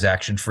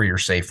transaction for your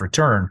safe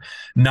return,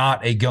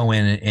 not a go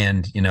in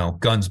and,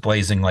 guns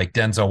blazing like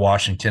Denzel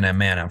Washington and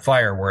Man on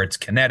Fire, where it's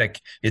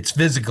kinetic, it's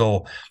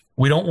physical.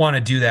 We don't want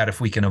to do that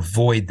if we can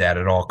avoid that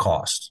at all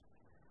costs.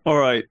 All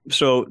right.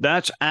 So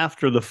that's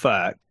after the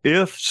fact.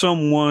 If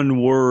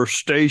someone were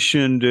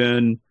stationed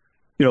in,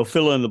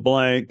 fill in the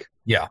blank.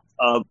 Yeah.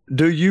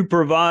 Do you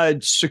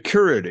provide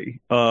security,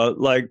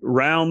 like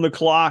round the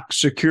clock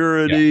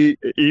security,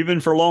 even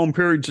for long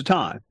periods of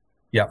time?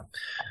 Yeah.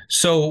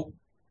 So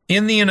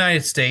in the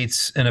United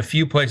States and a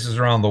few places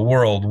around the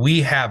world,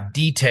 we have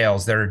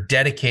details that are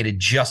dedicated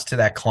just to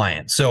that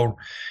client. So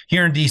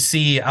here in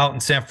DC, out in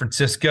San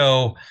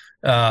Francisco,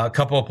 a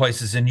couple of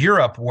places in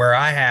Europe where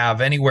I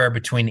have anywhere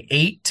between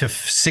 8 to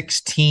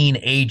 16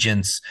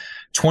 agents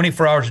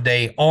 24 hours a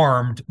day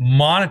armed,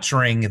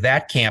 monitoring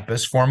that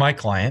campus for my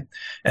client.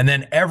 And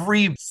then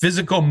every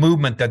physical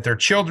movement that their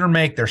children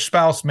make, their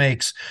spouse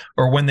makes,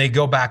 or when they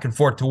go back and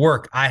forth to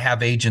work, I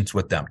have agents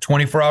with them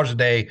 24 hours a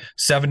day,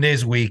 7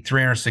 days a week,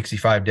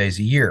 365 days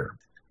a year.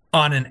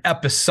 On an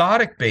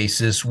episodic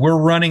basis, we're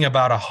running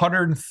about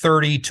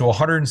 130 to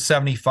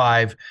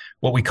 175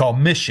 what we call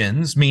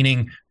missions,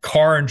 meaning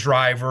car and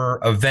driver,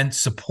 event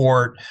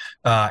support,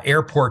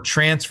 airport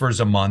transfers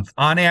a month.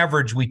 On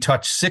average, we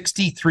touch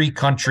 63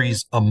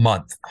 countries a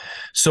month.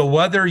 So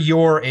whether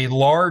you're a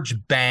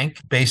large bank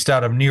based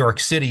out of New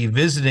York City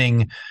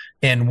visiting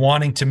and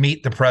wanting to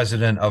meet the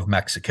president of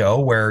Mexico,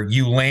 where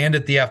you land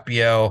at the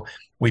FBO,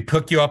 we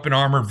pick you up in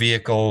armored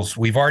vehicles.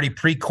 We've already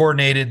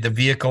pre-coordinated the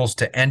vehicles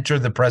to enter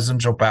the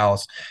presidential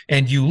palace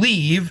and you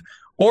leave,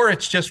 or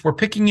it's just we're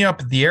picking you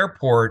up at the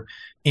airport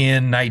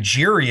in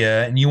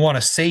Nigeria and you want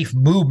a safe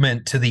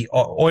movement to the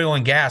oil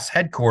and gas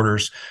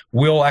headquarters,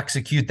 we'll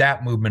execute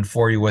that movement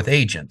for you with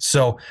agents.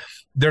 So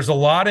there's a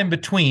lot in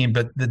between,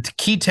 but the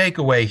key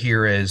takeaway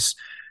here is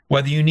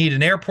whether you need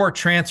an airport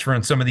transfer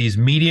in some of these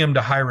medium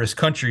to high risk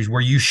countries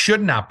where you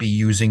should not be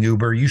using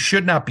Uber, you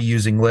should not be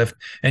using Lyft,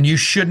 and you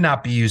should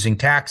not be using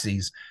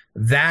taxis.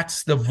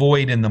 That's the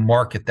void in the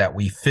market that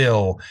we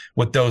fill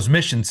with those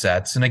mission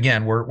sets. And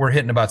again, we're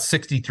hitting about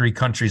 63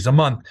 countries a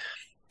month.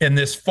 And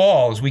this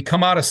fall, as we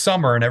come out of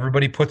summer and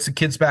everybody puts the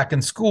kids back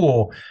in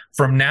school,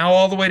 from now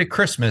all the way to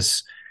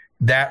Christmas,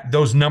 that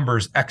those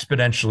numbers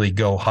exponentially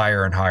go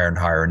higher and higher and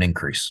higher and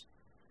increase.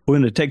 We're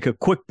going to take a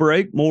quick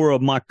break. More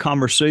of my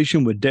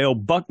conversation with Dale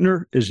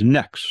Buckner is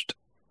next.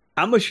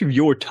 How much of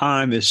your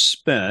time is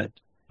spent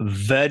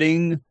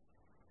vetting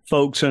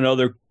folks in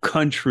other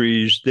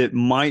countries that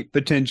might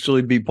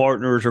potentially be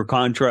partners or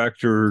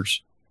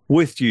contractors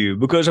with you?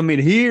 Because,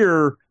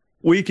 here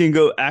we can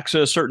go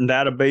access certain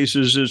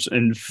databases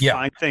and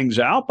find things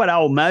out, but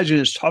I'll imagine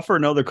it's tougher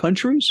in other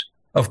countries.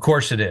 Of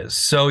course it is.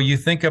 So you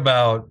think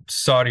about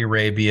Saudi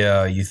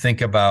Arabia, you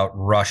think about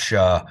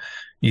Russia,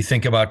 you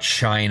think about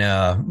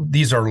China.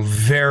 These are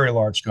very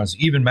large countries.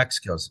 Even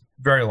Mexico's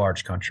a very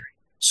large country.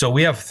 So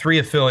we have 3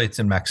 affiliates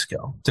in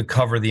Mexico to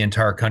cover the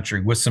entire country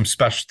with some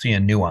specialty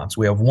and nuance.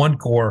 We have one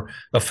core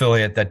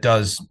affiliate that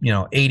does,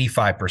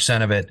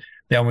 85% of it.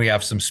 Then we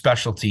have some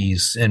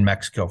specialties in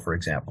Mexico, for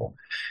example.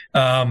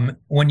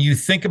 When you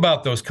think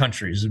about those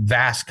countries,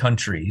 vast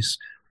countries,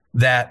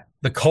 that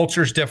the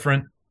culture is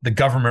different, the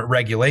government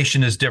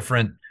regulation is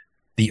different,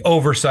 the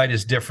oversight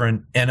is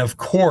different, and of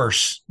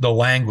course, the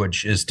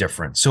language is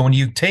different. So when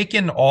you take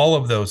in all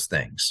of those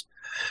things,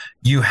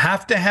 you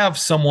have to have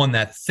someone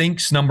that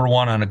thinks, number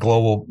one, on a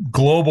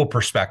global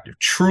perspective,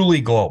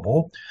 truly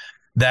global,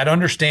 that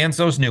understands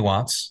those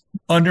nuance,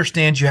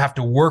 understands you have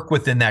to work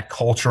within that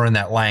culture and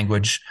that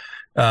language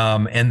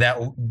and that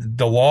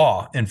the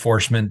law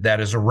enforcement that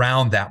is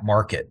around that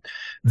market.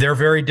 They're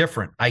very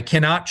different. I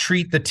cannot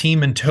treat the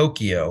team in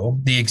Tokyo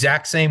the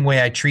exact same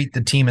way I treat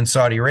the team in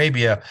Saudi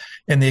Arabia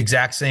and the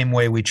exact same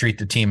way we treat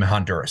the team in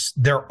Honduras.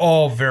 They're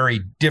all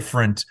very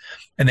different,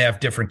 and they have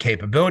different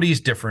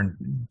capabilities, different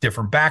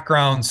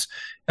backgrounds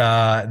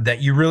that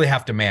you really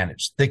have to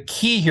manage. The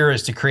key here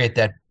is to create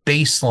that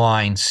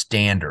baseline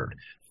standard.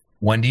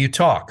 When do you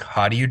talk?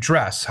 How do you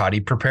dress? How do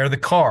you prepare the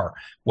car?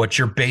 What's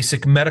your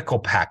basic medical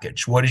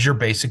package? What is your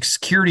basic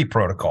security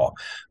protocol?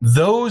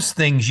 Those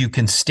things you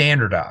can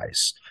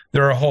standardize.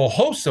 There are a whole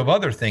host of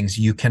other things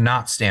you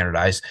cannot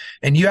standardize,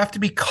 and you have to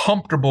be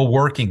comfortable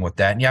working with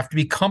that. And you have to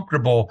be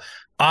comfortable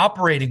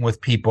operating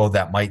with people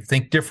that might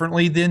think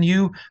differently than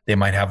you. They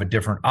might have a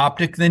different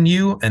optic than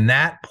you. And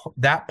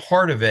that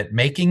part of it,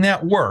 making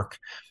that work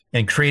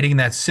and creating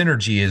that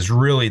synergy is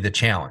really the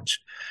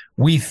challenge.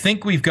 We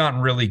think we've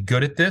gotten really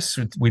good at this.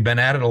 We've been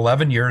at it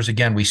 11 years.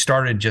 Again, we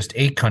started in just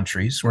 8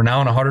 countries. We're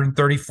now in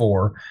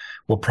 134.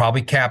 We'll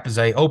probably cap, as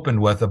I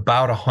opened with,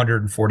 about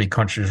 140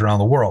 countries around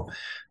the world.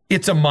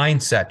 It's a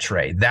mindset,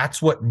 Trey.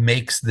 That's what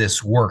makes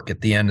this work at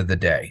the end of the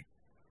day.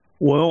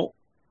 Well,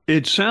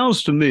 it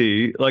sounds to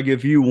me like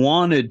if you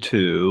wanted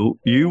to,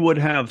 you would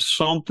have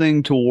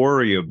something to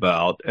worry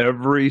about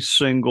every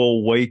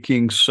single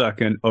waking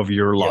second of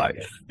your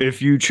life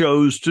if you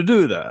chose to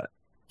do that.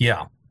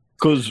 Yeah.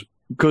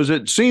 Because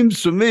it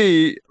seems to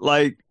me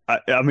like,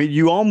 I mean,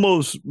 you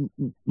almost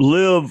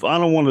live,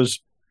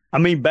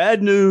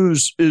 bad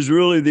news is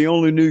really the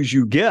only news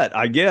you get,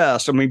 I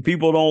guess. I mean,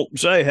 people don't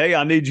say, hey,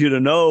 I need you to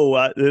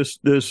know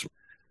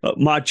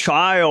my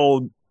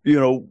child,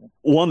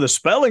 won the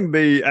spelling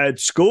bee at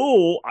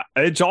school.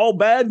 It's all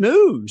bad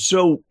news.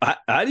 So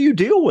how do you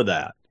deal with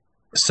that?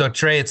 So,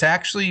 Trey, it's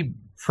actually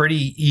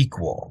pretty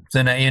equal.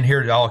 And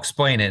here, I'll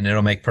explain it, and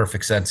it'll make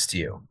perfect sense to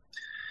you.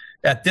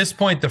 At this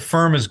point, the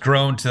firm has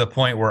grown to the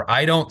point where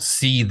I don't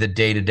see the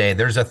day-to-day.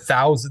 There's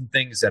 1,000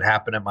 things that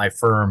happen at my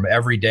firm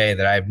every day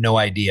that I have no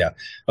idea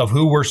of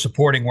who we're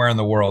supporting where in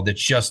the world.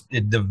 It's just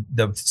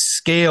the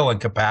scale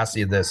and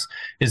capacity of this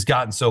has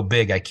gotten so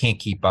big, I can't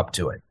keep up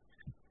to it.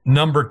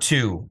 Number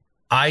 2,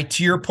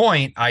 to your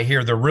point, I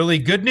hear the really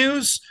good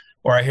news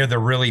or I hear the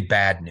really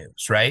bad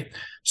news, right?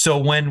 So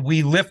when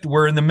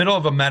we're in the middle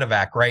of a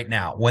medevac right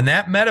now. When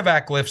that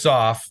medevac lifts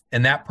off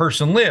and that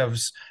person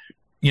lives,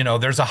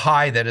 there's a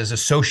high that is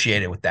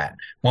associated with that.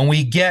 When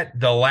we get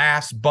the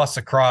last bus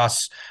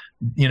across,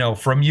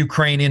 from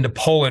Ukraine into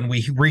Poland,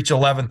 we reach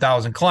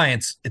 11,000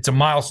 clients. It's a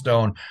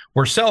milestone.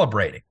 We're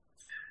celebrating.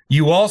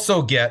 You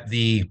also get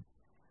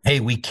hey,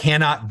 we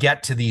cannot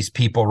get to these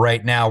people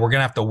right now. We're going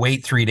to have to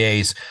wait 3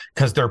 days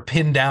because they're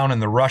pinned down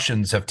and the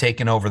Russians have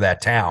taken over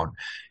that town.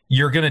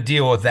 You're going to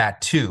deal with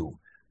that too.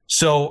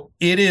 So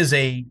it is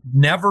a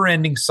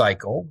never-ending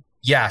cycle.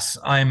 Yes,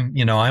 I'm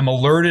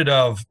alerted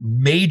of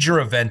major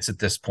events at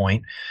this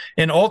point.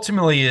 And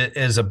ultimately,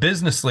 as a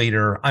business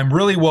leader, I'm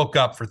really woke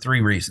up for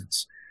 3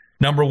 reasons.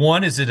 Number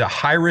 1, is it a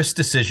high-risk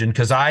decision?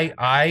 Because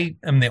I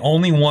am the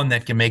only one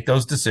that can make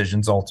those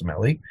decisions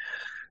ultimately.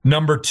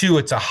 Number 2,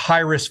 it's a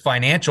high-risk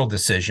financial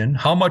decision.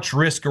 How much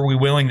risk are we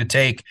willing to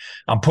take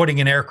on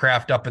putting an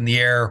aircraft up in the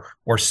air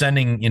or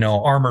sending,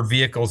 armored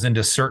vehicles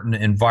into certain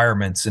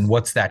environments? And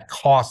what's that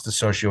cost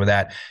associated with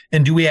that?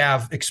 And do we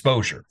have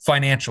exposure,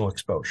 financial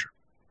exposure?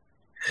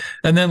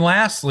 And then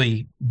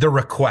lastly, the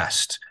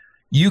request.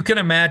 You can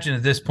imagine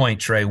at this point,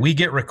 Trey, we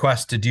get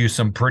requests to do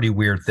some pretty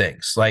weird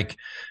things. Like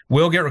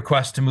we'll get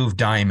requests to move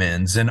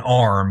diamonds and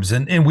arms,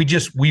 and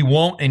we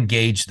won't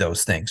engage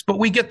those things, but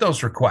we get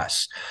those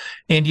requests.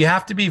 And you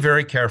have to be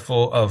very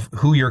careful of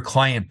who your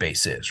client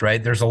base is,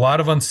 right? There's a lot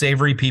of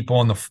unsavory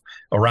people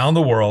around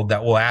the world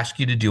that will ask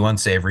you to do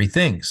unsavory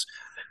things.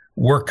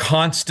 We're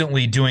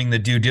constantly doing the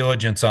due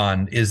diligence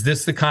on, is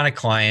this the kind of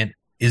client?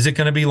 Is it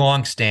going to be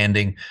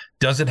long-standing?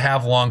 Does it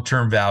have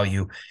long-term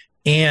value?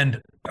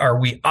 And are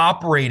we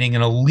operating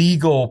in a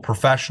legal,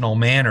 professional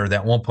manner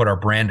that won't put our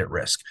brand at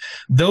risk?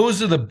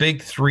 Those are the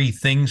big 3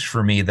 things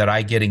for me that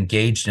I get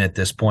engaged in at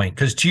this point.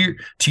 Because to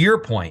your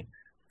point,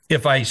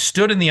 if I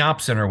stood in the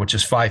op center, which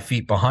is 5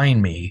 feet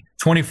behind me,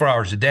 24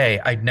 hours a day,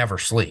 I'd never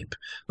sleep.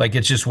 Like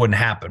it just wouldn't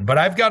happen. But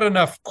I've got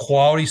enough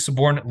quality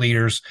subordinate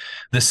leaders.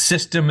 The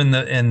system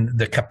and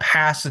the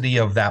capacity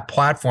of that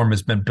platform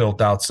has been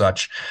built out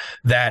such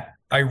that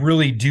I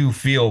really do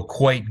feel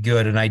quite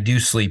good, and I do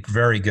sleep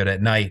very good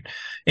at night.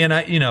 And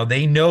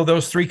they know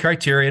those 3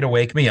 criteria to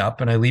wake me up,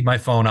 and I leave my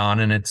phone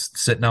on, and it's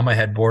sitting on my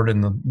headboard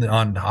and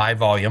on high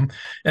volume,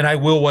 and I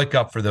will wake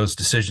up for those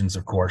decisions,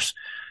 of course.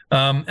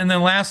 And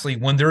then lastly,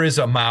 when there is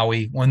a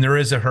Maui, when there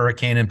is a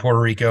hurricane in Puerto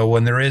Rico,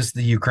 when there is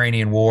the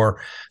Ukrainian war,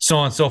 so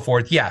on and so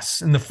forth,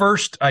 yes. In the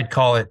first, I'd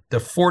call it the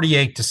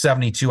 48 to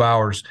 72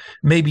 hours,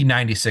 maybe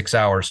 96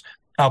 hours,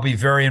 I'll be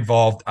very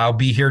involved. I'll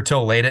be here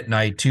till late at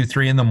night, 2,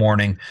 3 in the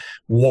morning,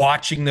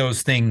 watching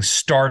those things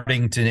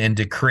starting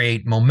to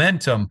create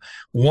momentum.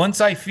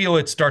 Once I feel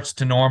it starts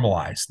to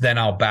normalize, then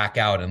I'll back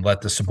out and let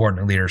the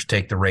subordinate leaders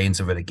take the reins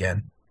of it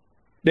again.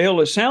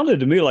 Dale, it sounded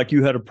to me like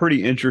you had a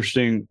pretty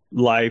interesting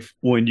life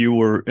when you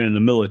were in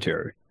the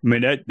military. I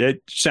mean, that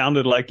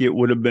sounded like it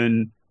would have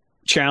been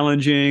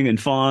challenging and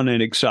fun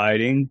and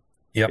exciting.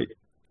 Yep.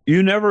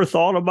 You never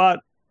thought about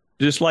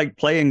just like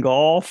playing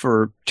golf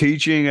or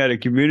teaching at a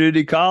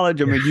community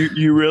college? I mean,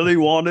 you really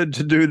wanted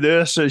to do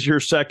this as your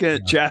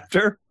second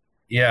chapter?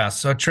 Yeah.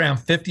 So Trey, I'm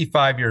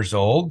 55 years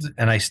old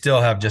and I still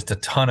have just a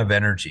ton of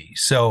energy.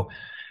 So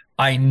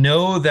I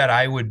know that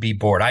I would be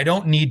bored. I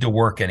don't need to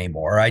work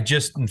anymore. I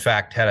just, in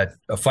fact, had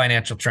a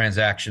financial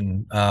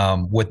transaction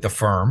with the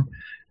firm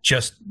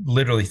just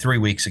literally 3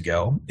 weeks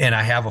ago, and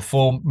I have a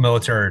full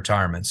military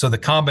retirement. So the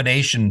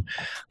combination,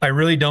 I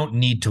really don't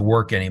need to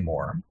work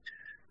anymore.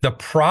 The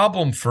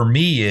problem for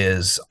me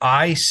is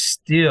I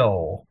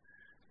still,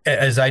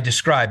 as I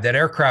described, that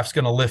aircraft's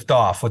going to lift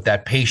off with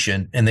that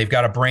patient and they've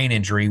got a brain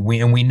injury,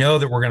 and we know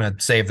that we're going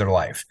to save their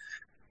life.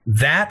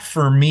 That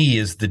for me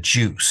is the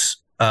juice.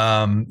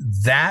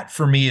 That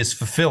for me is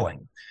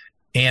fulfilling,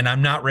 and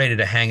I'm not ready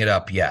to hang it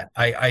up yet.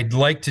 I'd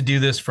like to do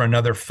this for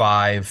another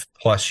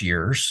 5+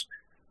 years.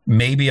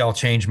 Maybe I'll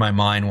change my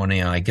mind when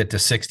I get to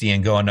 60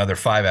 and go another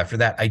 5 after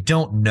that. I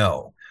don't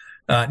know.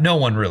 No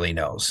one really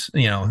knows.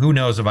 Who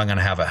knows if I'm going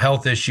to have a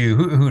health issue?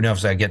 Who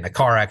knows if I get in a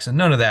car accident?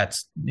 None of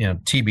that's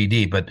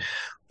TBD. But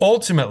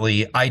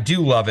ultimately, I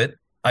do love it.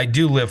 I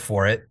do live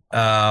for it.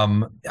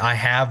 I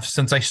have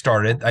since I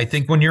started. I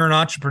think when you're an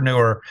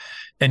entrepreneur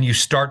and you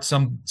start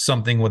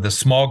something with a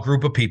small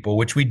group of people,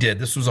 which we did,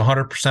 this was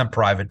 100%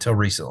 private till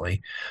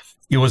recently.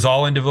 It was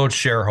all individual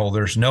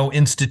shareholders, no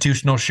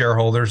institutional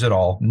shareholders at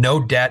all,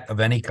 no debt of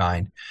any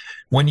kind.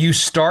 When you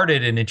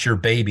started and it's your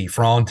baby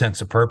for all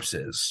intents and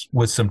purposes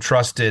with some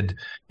trusted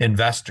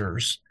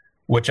investors,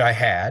 which I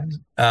had,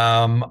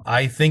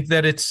 I think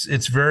that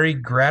it's very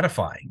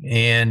gratifying,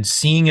 and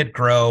seeing it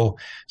grow,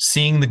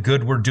 seeing the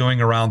good we're doing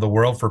around the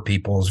world for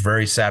people is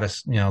very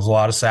there's a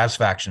lot of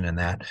satisfaction in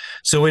that.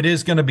 So it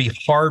is going to be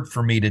hard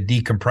for me to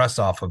decompress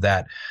off of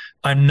that.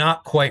 I'm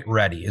not quite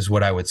ready is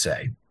what I would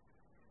say.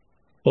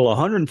 Well,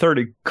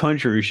 130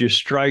 countries just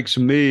strikes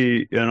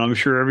me, and I'm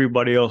sure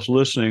everybody else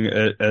listening,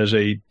 as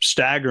a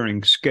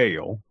staggering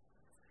scale.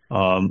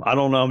 I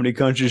don't know how many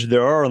countries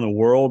there are in the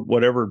world.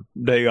 Whatever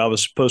day I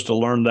was supposed to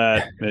learn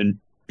that in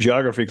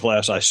geography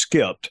class, I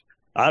skipped.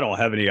 I don't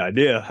have any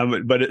idea how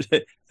many, but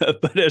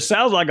it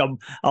sounds like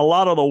a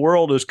lot of the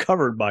world is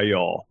covered by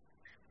y'all.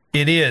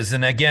 It is.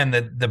 And again,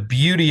 the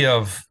beauty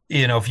of,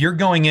 if you're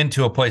going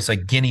into a place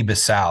like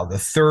Guinea-Bissau, the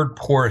third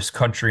poorest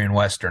country in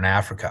Western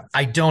Africa,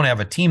 I don't have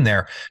a team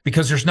there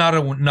because there's not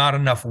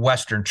enough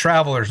Western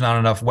travel. There's not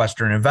enough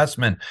Western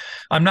investment.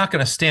 I'm not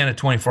going to stand a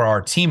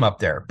 24-hour team up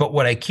there. But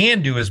what I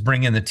can do is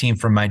bring in the team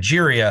from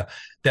Nigeria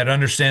that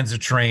understands the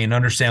terrain,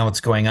 understand what's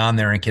going on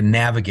there, and can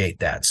navigate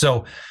that.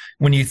 So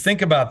when you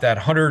think about that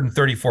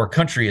 134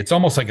 country, it's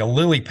almost like a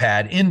lily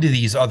pad into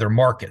these other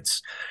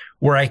markets.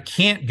 Where I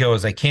can't go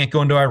is I can't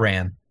go into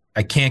Iran.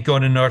 I can't go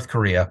into North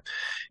Korea.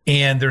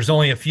 And there's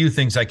only a few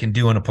things I can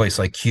do in a place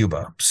like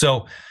Cuba.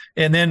 So,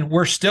 and then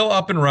we're still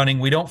up and running.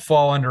 We don't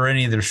fall under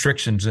any of the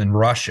restrictions in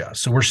Russia.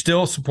 So we're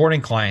still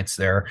supporting clients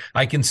there.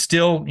 I can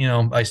still,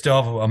 I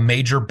still have a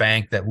major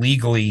bank that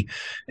legally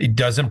it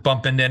doesn't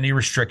bump into any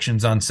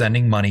restrictions on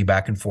sending money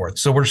back and forth.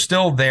 So we're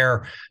still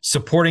there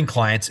supporting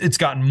clients. It's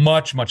gotten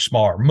much, much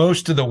smaller.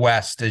 Most of the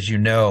West, as you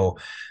know,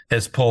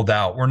 has pulled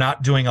out. We're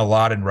not doing a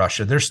lot in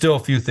Russia. There's still a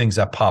few things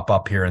that pop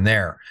up here and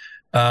there.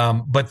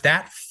 But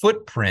that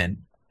footprint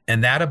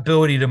and that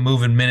ability to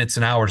move in minutes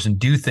and hours and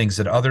do things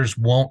that others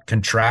won't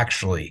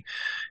contractually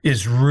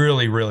is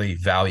really, really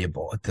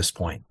valuable at this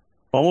point.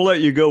 I'm going to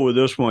let you go with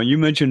this one. You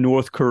mentioned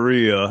North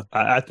Korea.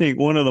 I think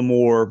one of the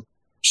more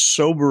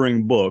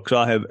sobering books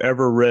I have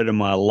ever read in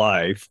my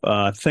life,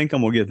 I think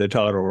I'm going to get the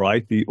title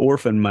right, The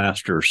Orphan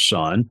Master's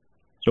Son.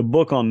 It's a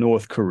book on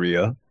North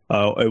Korea.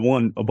 It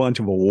won a bunch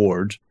of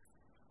awards.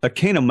 I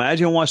can't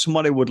imagine why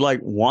somebody would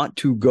want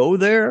to go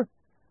there,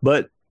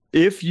 but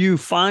if you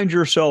find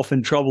yourself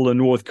in trouble in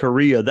North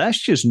Korea, that's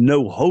just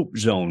no hope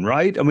zone,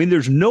 right? I mean,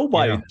 there's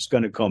nobody that's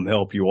going to come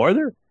help you, are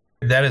there?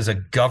 That is a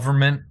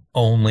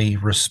government-only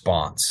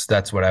response.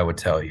 That's what I would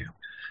tell you,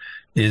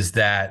 is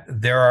that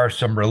there are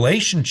some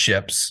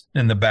relationships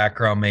in the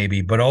background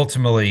maybe, but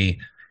ultimately,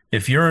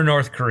 if you're in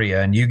North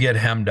Korea and you get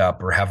hemmed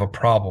up or have a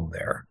problem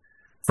there,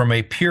 from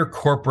a pure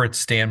corporate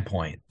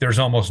standpoint, there's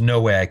almost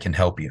no way I can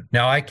help you.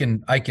 Now, I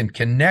can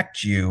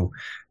connect you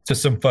to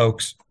some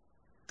folks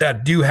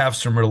that do have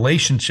some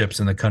relationships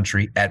in the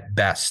country at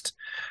best.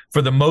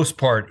 For the most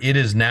part, it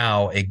is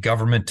now a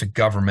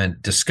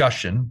government-to-government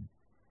discussion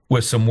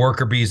with some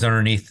worker bees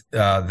underneath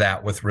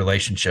that with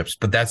relationships.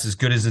 But that's as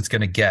good as it's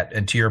going to get.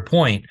 And to your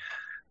point,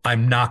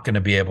 I'm not going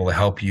to be able to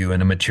help you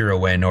in a material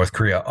way in North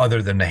Korea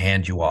other than to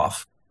hand you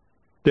off.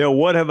 Dale,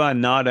 what have I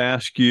not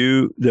asked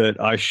you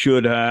that I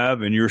should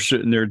have? And you're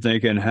sitting there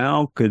thinking,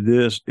 how could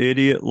this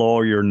idiot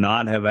lawyer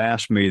not have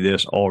asked me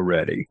this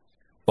already?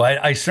 Well,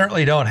 I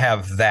certainly don't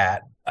have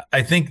that.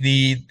 I think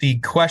the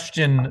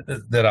question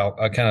that I'll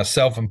kind of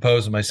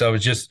self-impose on myself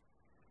is just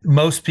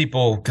most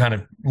people kind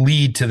of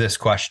lead to this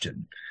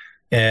question.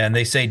 And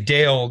they say,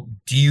 Dale,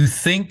 do you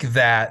think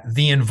that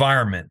the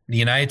environment, the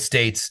United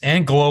States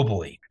and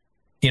globally,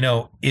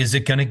 is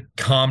it going to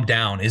calm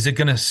down? Is it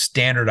going to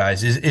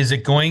standardize? Is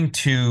it going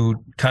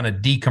to kind of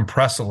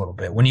decompress a little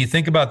bit? When you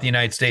think about the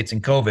United States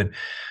and COVID,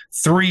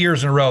 3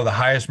 years in a row, the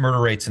highest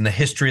murder rates in the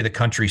history of the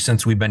country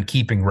since we've been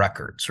keeping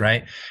records,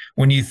 right?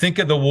 When you think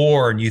of the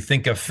war and you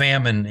think of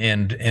famine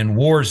and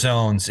war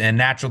zones and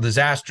natural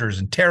disasters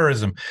and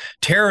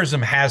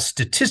terrorism has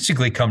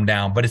statistically come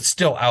down, but it's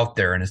still out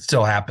there and it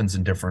still happens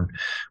in different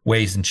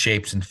ways and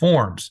shapes and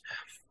forms.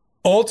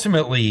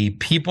 Ultimately,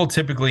 people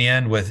typically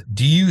end with,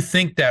 do you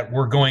think that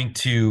we're going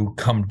to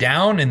come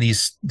down in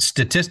these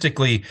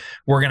statistically,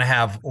 we're going to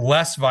have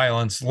less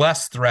violence,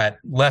 less threat,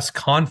 less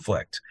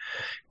conflict?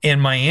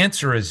 And my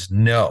answer is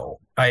no.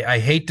 I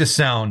hate to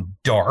sound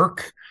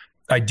dark.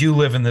 I do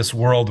live in this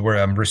world where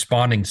I'm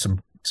responding to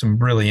some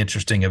really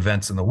interesting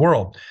events in the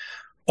world.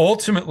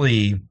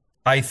 Ultimately,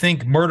 I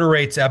think murder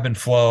rates ebb and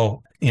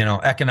flow.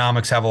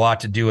 Economics have a lot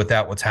to do with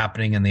that, what's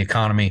happening in the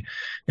economy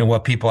and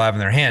what people have in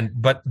their hand.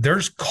 But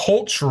there's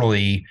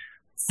culturally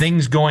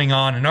things going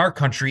on in our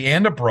country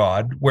and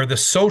abroad where the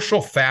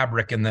social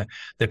fabric and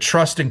the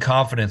trust and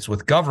confidence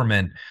with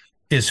government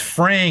is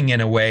fraying in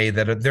a way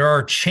that there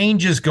are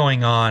changes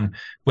going on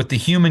with the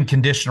human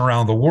condition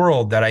around the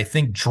world that I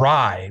think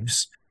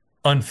drives,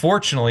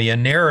 unfortunately, a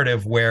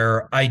narrative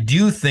where I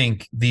do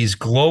think these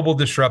global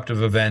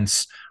disruptive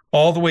events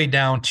all the way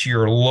down to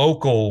your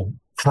local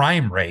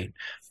crime rate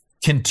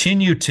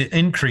continue to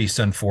increase,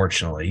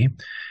 unfortunately.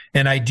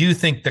 And I do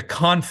think the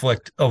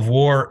conflict of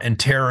war and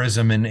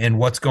terrorism and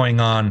what's going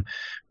on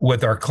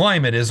with our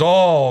climate is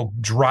all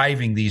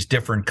driving these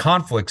different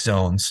conflict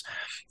zones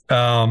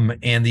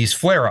and these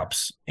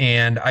flare-ups.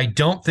 And I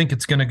don't think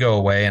it's going to go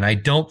away, and I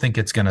don't think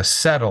it's going to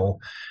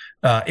settle.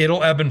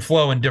 It'll ebb and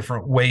flow in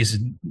different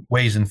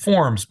ways and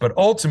forms. But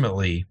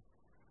ultimately,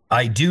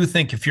 I do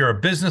think if you're a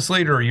business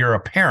leader or you're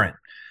a parent,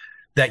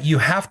 that you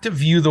have to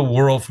view the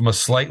world from a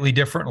slightly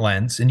different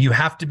lens, and you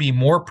have to be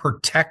more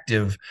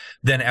protective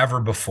than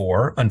ever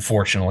before,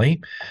 unfortunately.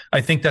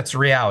 I think that's the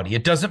reality.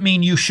 It doesn't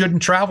mean you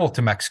shouldn't travel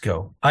to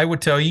Mexico. I would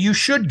tell you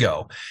should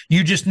go.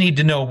 You just need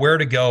to know where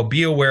to go,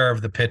 be aware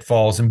of the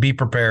pitfalls, and be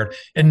prepared,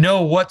 and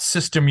know what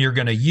system you're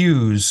going to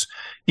use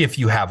if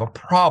you have a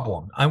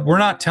problem. We're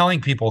not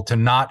telling people to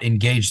not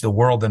engage the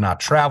world and not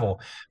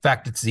travel. In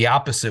fact, it's the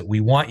opposite.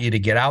 We want you to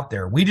get out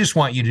there. We just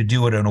want you to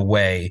do it in a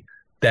way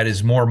that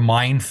is more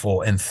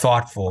mindful and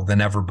thoughtful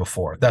than ever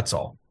before. That's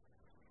all.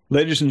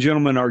 Ladies and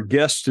gentlemen, our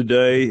guest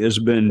today has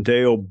been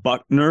Dale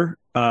Buckner.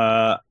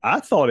 I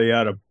thought he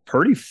had a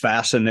pretty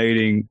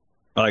fascinating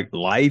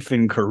life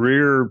and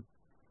career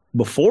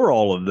before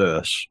all of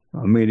this.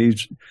 I mean,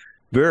 he's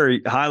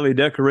very highly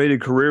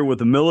decorated career with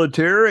the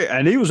military,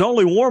 and he was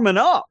only warming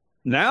up.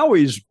 Now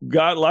he's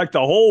got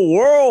the whole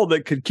world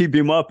that could keep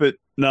him up at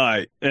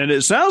night. And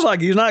it sounds like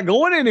he's not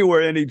going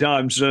anywhere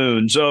anytime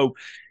soon. So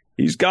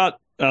he's got,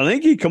 I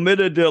think he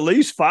committed to at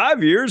least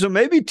 5 years and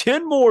maybe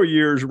 10 more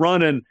years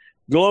running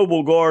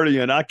Global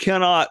Guardian. I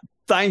cannot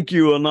thank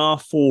you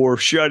enough for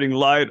shedding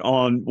light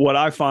on what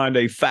I find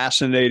a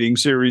fascinating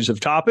series of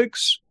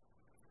topics.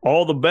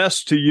 All the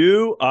best to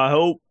you. I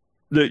hope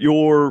that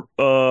your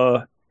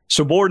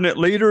subordinate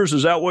leaders,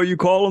 is that what you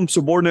call them?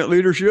 Subordinate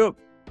leadership?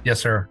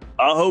 Yes, sir.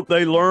 I hope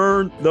they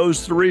learn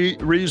those 3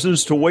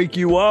 reasons to wake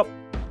you up,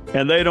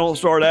 and they don't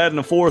start adding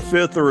a 4th,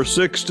 5th, or a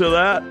 6th to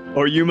that,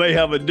 or you may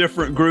have a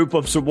different group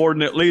of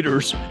subordinate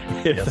leaders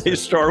if they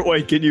start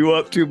waking you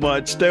up too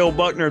much. Dale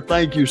Buckner,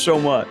 thank you so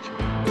much.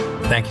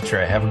 Thank you,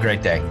 Trey. Have a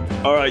great day.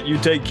 All right, you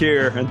take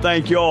care, and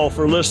thank you all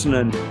for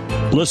listening.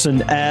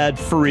 Listen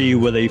ad-free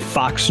with a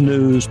Fox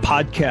News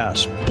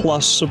Podcast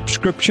Plus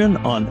subscription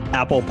on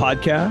Apple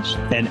Podcasts,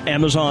 and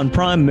Amazon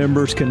Prime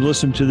members can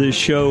listen to this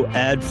show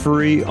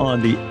ad-free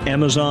on the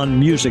Amazon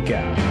Music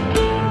app.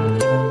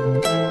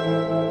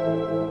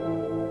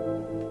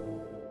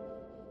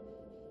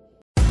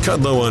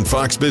 Kudlow on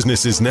Fox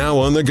Business is now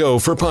on the go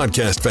for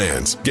podcast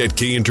fans. Get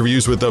key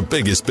interviews with the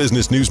biggest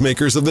business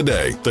newsmakers of the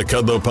day. The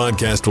Kudlow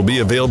podcast will be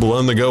available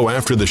on the go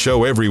after the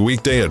show every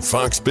weekday at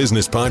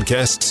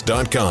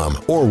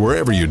foxbusinesspodcasts.com or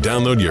wherever you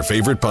download your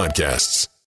favorite podcasts.